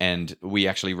 And we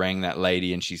actually rang that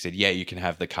lady and she said, yeah, you can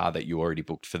have the car that you already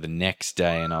booked for the next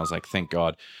day. And I was like, thank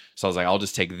God. So I was like, I'll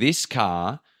just take this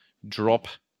car, drop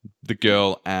the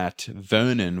girl at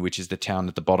Vernon, which is the town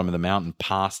at the bottom of the mountain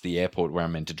past the airport where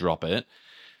I'm meant to drop it.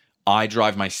 I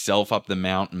drive myself up the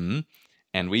mountain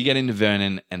and we get into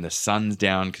Vernon and the sun's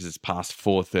down because it's past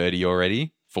 4:30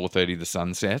 already. 4:30 the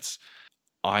sun sets.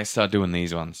 I start doing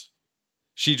these ones.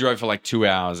 She drove for like 2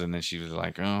 hours and then she was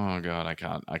like, oh God, I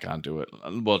can't do it.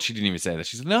 Well, she didn't even say that.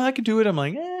 She said, no, I can do it. I'm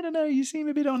like, I don't know. You seem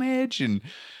a bit on edge. And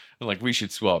like, we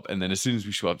should swap. And then as soon as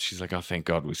we swapped, she's like, oh, thank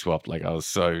God we swapped. Like, I was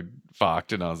so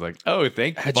fucked. And I was like, oh,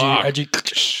 thank God. Had you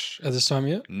at this time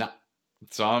yet? Nah.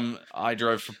 So I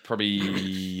drove for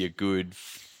probably a good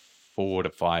 4 to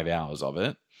 5 hours of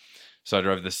it. So I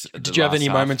drove this. Did you have any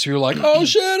moments where you were like, oh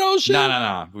shit?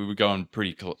 No. We were going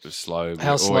pretty slow.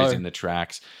 How slow? Always in the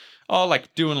tracks. Oh,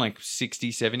 like doing like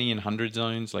 60, 70 and 100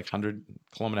 zones, like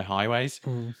 100-kilometer highways.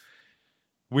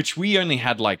 Which we only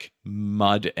had like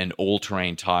mud and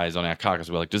all-terrain tires on our car because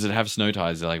we're like, does it have snow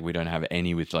tires? They're like, we don't have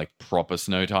any with like proper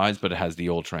snow tires, but it has the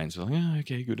all-terrain. So we're like, oh,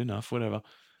 okay, good enough, whatever.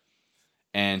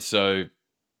 And so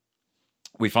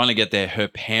we finally get there. Her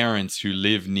parents who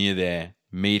live near there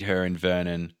meet her in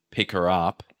Vernon, pick her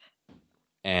up,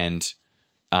 and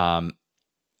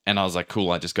And I was like,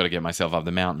 cool, I just got to get myself up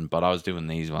the mountain. But I was doing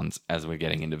these ones as we're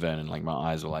getting into Vernon. Like my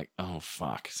eyes were like, oh,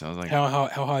 fuck. So I was like, How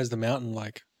high is the mountain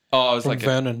like? oh, it was From like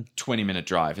Vernon. a 20-minute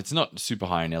drive. It's not super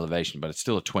high in elevation, but it's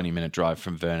still a 20-minute drive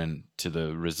from Vernon to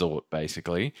the resort,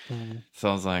 basically. Mm. So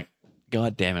I was like,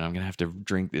 God damn it, I'm going to have to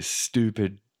drink this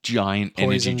stupid giant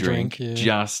Poison energy drink drink, yeah.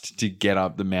 just to get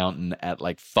up the mountain at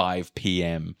like 5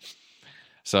 p.m.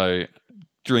 So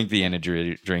drink the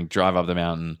energy drink, drive up the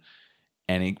mountain,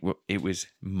 and it was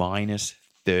minus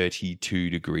 32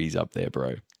 degrees up there,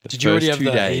 bro. Did you already have first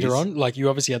 2 the days- heater on? Like you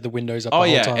obviously had the windows up Oh, the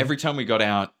whole yeah. time. Every time we got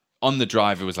out on the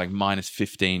drive, it was like minus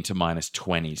 15 to minus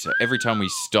 20. So every time we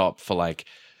stopped for like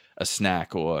a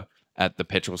snack or at the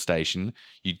petrol station,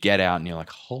 you'd get out and you're like,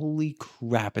 holy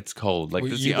crap, it's cold. Like,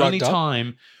 Well, this is you the only rugged up?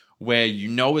 time where you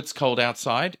know it's cold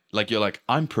outside. Like, you're like,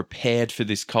 I'm prepared for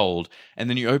this cold. And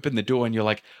then you open the door and you're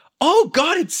like, oh,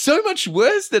 God, it's so much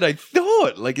worse than I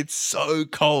thought. Like, it's so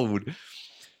cold.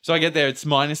 So I get there, it's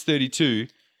minus 32.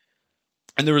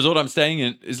 And the resort I'm staying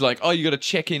in is like, oh, you got to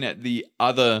check in at the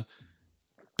other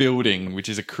building, which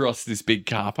is across this big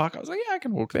car park. I was like, yeah, I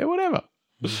can walk there, whatever.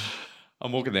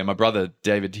 I'm walking there. My brother,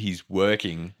 David, he's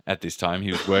working at this time.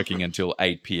 He was working until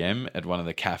 8 p.m. at one of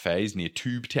the cafes near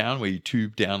Tube Town, where you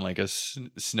tube down like a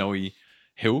snowy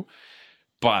hill.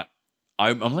 But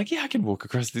I'm like, yeah, I can walk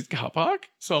across this car park.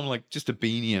 So I'm like, just a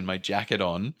beanie and my jacket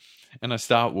on. And I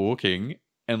start walking.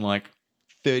 And like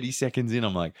 30 seconds in,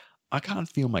 I'm like, I can't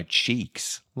feel my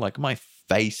cheeks. Like my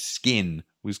face skin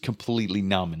was completely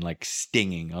numb and like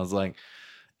stinging. I was like,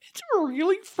 it's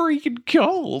really freaking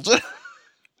cold.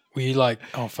 Were you like,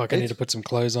 oh fuck, I need to put some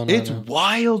clothes on? It's right now?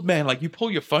 wild, man. Like you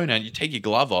pull your phone out, you take your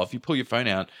glove off, you pull your phone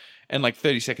out, and like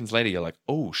 30 seconds later, you're like,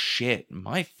 oh shit,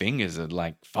 my fingers are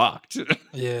like fucked.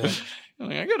 Yeah. I'm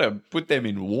like, I gotta put them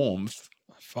in warmth.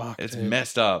 Fuck. It's dude.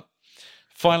 messed up.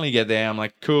 Finally get there. I'm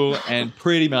like, cool. And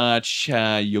pretty much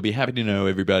you'll be happy to know,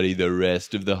 everybody, the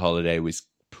rest of the holiday was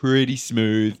pretty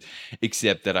smooth,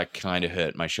 except that I kind of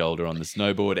hurt my shoulder on the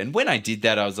snowboard. And when I did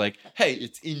that, I was like, hey,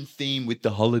 it's in theme with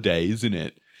the holiday, isn't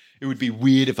it? It would be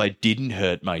weird if I didn't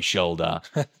hurt my shoulder.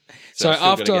 So I've still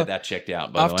after- gotta get that checked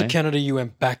out, by the After way. Canada, you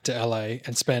went back to LA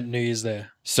and spent New Year's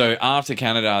there. So after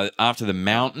Canada, after the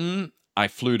mountain, I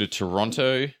flew to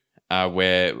Toronto,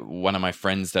 where one of my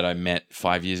friends that I met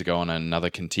 5 years ago on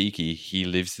another Kentucky, he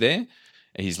lives there.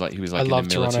 He was like I in love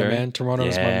the Toronto, military. man. Toronto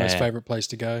is my most Yeah. favorite place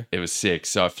to go. It was sick.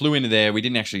 So I flew into there. We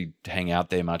didn't actually hang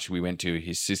out there much. We went to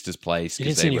his sister's place You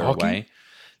because didn't see they any were hockey? away.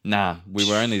 Nah, we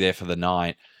were only there for the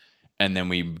night. And then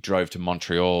we drove to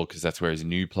Montreal because that's where his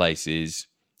new place is.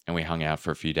 And we hung out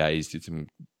for a few days, did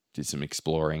some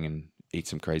exploring and eat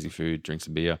some crazy food, drink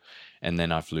some beer. And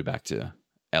then I flew back to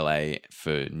LA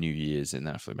for New Year's and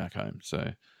then I flew back home.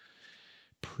 So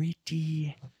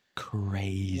pretty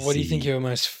crazy. What do you think your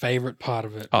most favorite part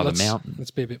of it? Oh, the mountain.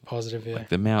 Let's be a bit positive here. Like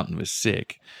the mountain was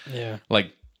sick. Yeah.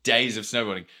 Like days of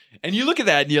snowboarding. And you look at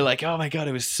that and you're like, oh my God,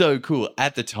 it was so cool.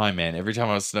 At the time, man, every time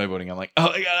I was snowboarding, I'm like, oh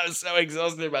my God, I'm so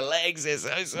exhausted. My legs are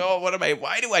so sore.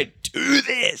 Why do I do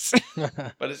this?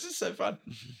 But it's just so fun.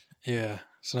 Yeah.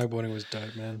 Snowboarding was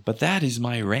dope, man. But that is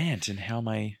my rant and how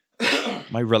my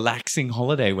relaxing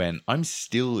holiday went. I'm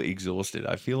still exhausted.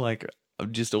 I feel like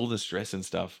just all the stress and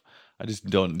stuff. I just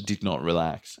did not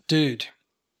relax. Dude,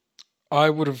 I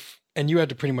would have, and you had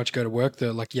to pretty much go to work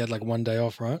though. Like you had like one day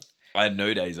off, right? I had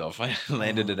no days off. I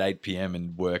landed at 8 p.m.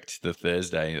 and worked the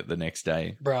Thursday the next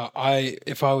day. Bro,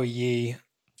 if I were ye,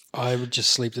 I would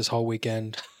just sleep this whole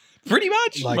weekend. Pretty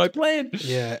much Like- my plan.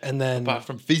 Yeah. And then Apart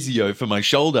from physio for my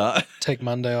shoulder. take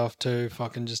Monday off too.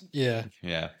 Fucking just, yeah.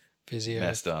 Yeah, Physio.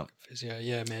 messed up. Physio.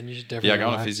 Yeah, man. You should definitely. Yeah, I go on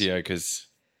a relax. physio because,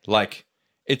 like,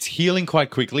 it's healing quite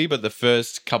quickly. But the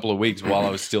first couple of weeks while I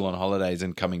was still on holidays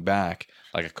and coming back,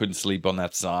 like, I couldn't sleep on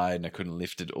that side and I couldn't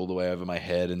lift it all the way over my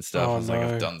head and stuff. Oh, I was like,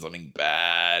 no. I've done something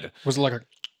bad. Was it like a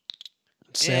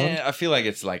sound? Yeah, I feel like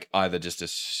it's like either just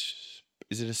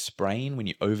is it a sprain when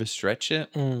you overstretch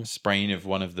it? Mm. Sprain of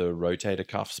one of the rotator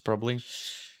cuffs, probably.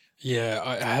 Yeah,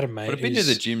 I had a mate. But I've been to who's-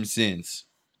 the gym since,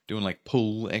 doing like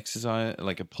pull exercise,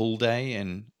 like a pull day,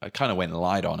 and I kind of went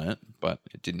light on it, but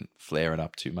it didn't flare it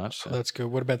up too much. So. That's good.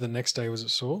 What about the next day? Was it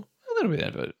sore? A little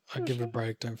bit, but I'd give it a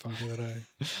break. Don't fuck with it,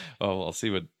 eh? oh, I'll see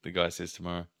what the guy says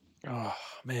tomorrow. Oh,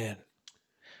 man.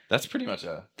 That's pretty much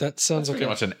That sounds like pretty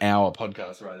much an hour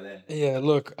podcast right there. Yeah,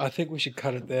 look, I think we should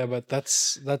cut it there, but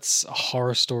that's a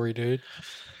horror story, dude.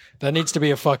 That needs to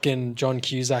be a fucking John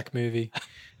Cusack movie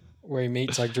where he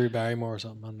meets like Drew Barrymore or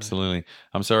something. I don't know. Absolutely.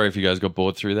 I'm sorry if you guys got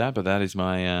bored through that, but that is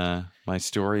my my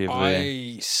story of the.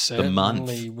 I certainly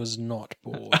month. was not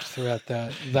bored throughout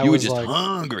that. That You were was just like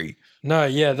hungry. no,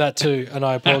 yeah, that too. And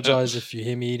I apologize if you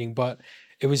hear me eating, but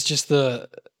it was just the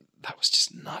that was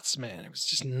just nuts, man. It was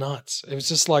just nuts. It was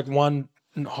just like one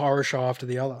horror show after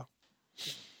the other.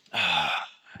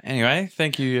 Anyway,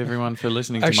 thank you everyone for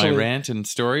listening to my rant and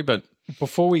story. But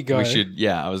before we go, we should.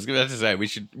 Yeah, I was about to say we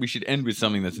should end with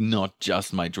something that's not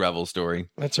just my travel story.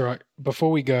 That's all right. Before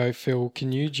we go, Phil,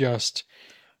 can you just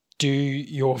do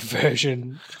your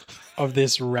version of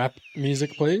this rap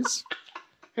music, please?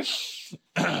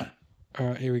 All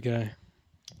right, here we go.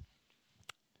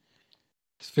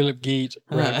 Philip Geet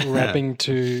rapping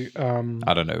to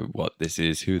I don't know what this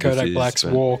is. Who Kodak this is? Black's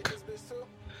Walk.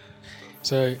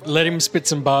 So let him spit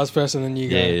some bars first, and then you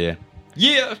go. Yeah.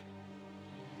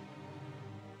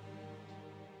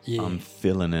 Yeah. I'm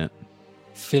feeling it.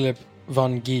 Philip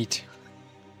Van Geet.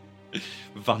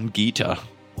 Van Geeta.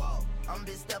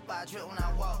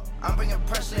 I'm bringing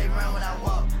pressure, they run when I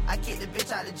walk. I kick the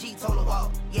bitch out the G, told her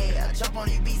walk. Yeah, I jump on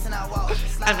these beats and I walk.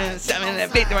 I'm in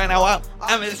that beat when I walk.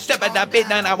 I'm in step at that beat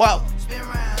and I walk. Spin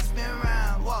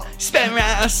round, walk. Spin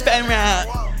round.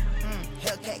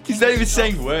 He's not even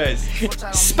saying words.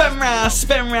 Spin round.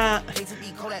 Hate to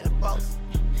be cold at the boss.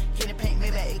 Can it paint,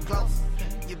 maybe it glows.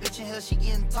 Your bitch in here, she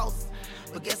getting toast.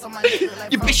 But guess on my nigga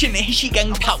like Your bitch in there, she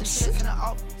getting toast.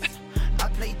 I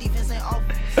play defense and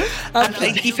offense. I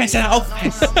play defense and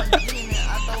offense.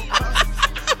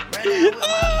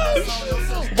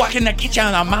 Walk in the kitchen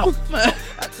on my mouth. I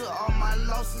took all my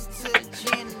losses to the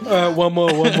gym. One more.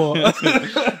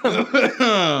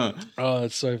 Oh,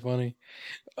 that's so funny.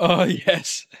 Oh,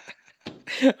 yes.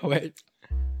 Wait.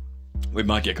 We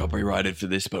might get copyrighted for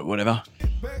this, but whatever.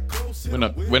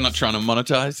 We're not trying to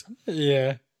monetize.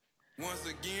 Yeah. Once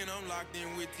again, I'm locked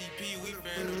in with TP. We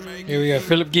finna make Here we go.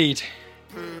 Philip Geet.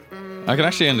 I can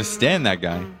actually understand that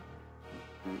guy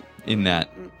in that.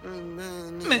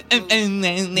 Hey,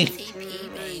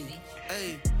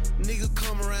 niggas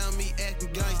come around me acting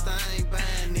gangsta, I ain't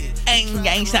buying it. Ain't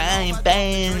gangsta, I ain't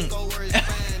buying it. Go worry about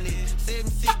buying it.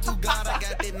 762 God, I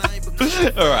got that name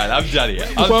because All right, I'm done here.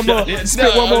 One more.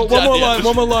 Spit one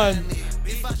more line.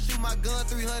 if I shoot my gun,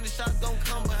 300 shots don't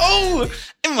come behind. Oh,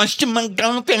 it must have my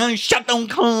gun, shot don't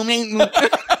come in. It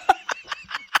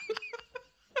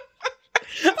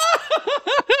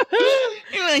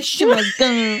must have my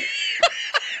gun.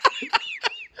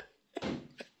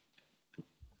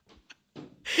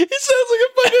 It sounds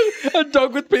like a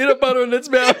dog with peanut butter in its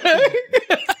mouth.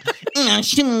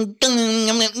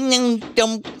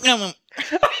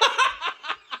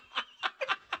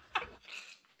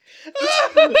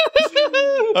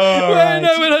 Wait,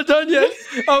 no, we're not done yet.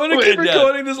 I want to keep We're done.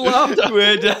 recording this laughter.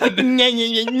 We're done.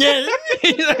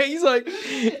 He's like,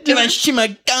 Did I shoot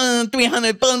my gun?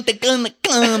 300 bump the gun.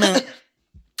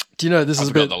 do you know this is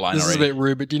a forgot bit the line this is a already. bit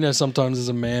rude, but do you know sometimes as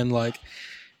a man, like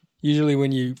usually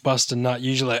when you bust a nut,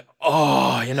 usually like,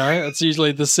 oh, you know, it's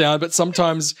usually the sound, but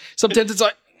sometimes it's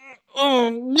like,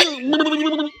 oh,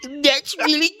 That's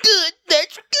really good.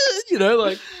 That's good. you know,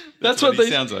 like that's what what he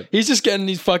they sounds like. He's just getting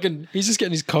his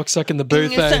cock suck in the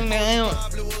booth.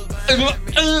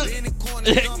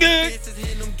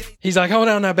 He's like, hold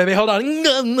on now, baby, hold on.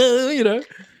 You know.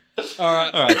 All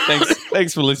right. All right,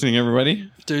 thanks for listening,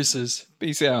 everybody. Deuces.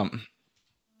 Peace out.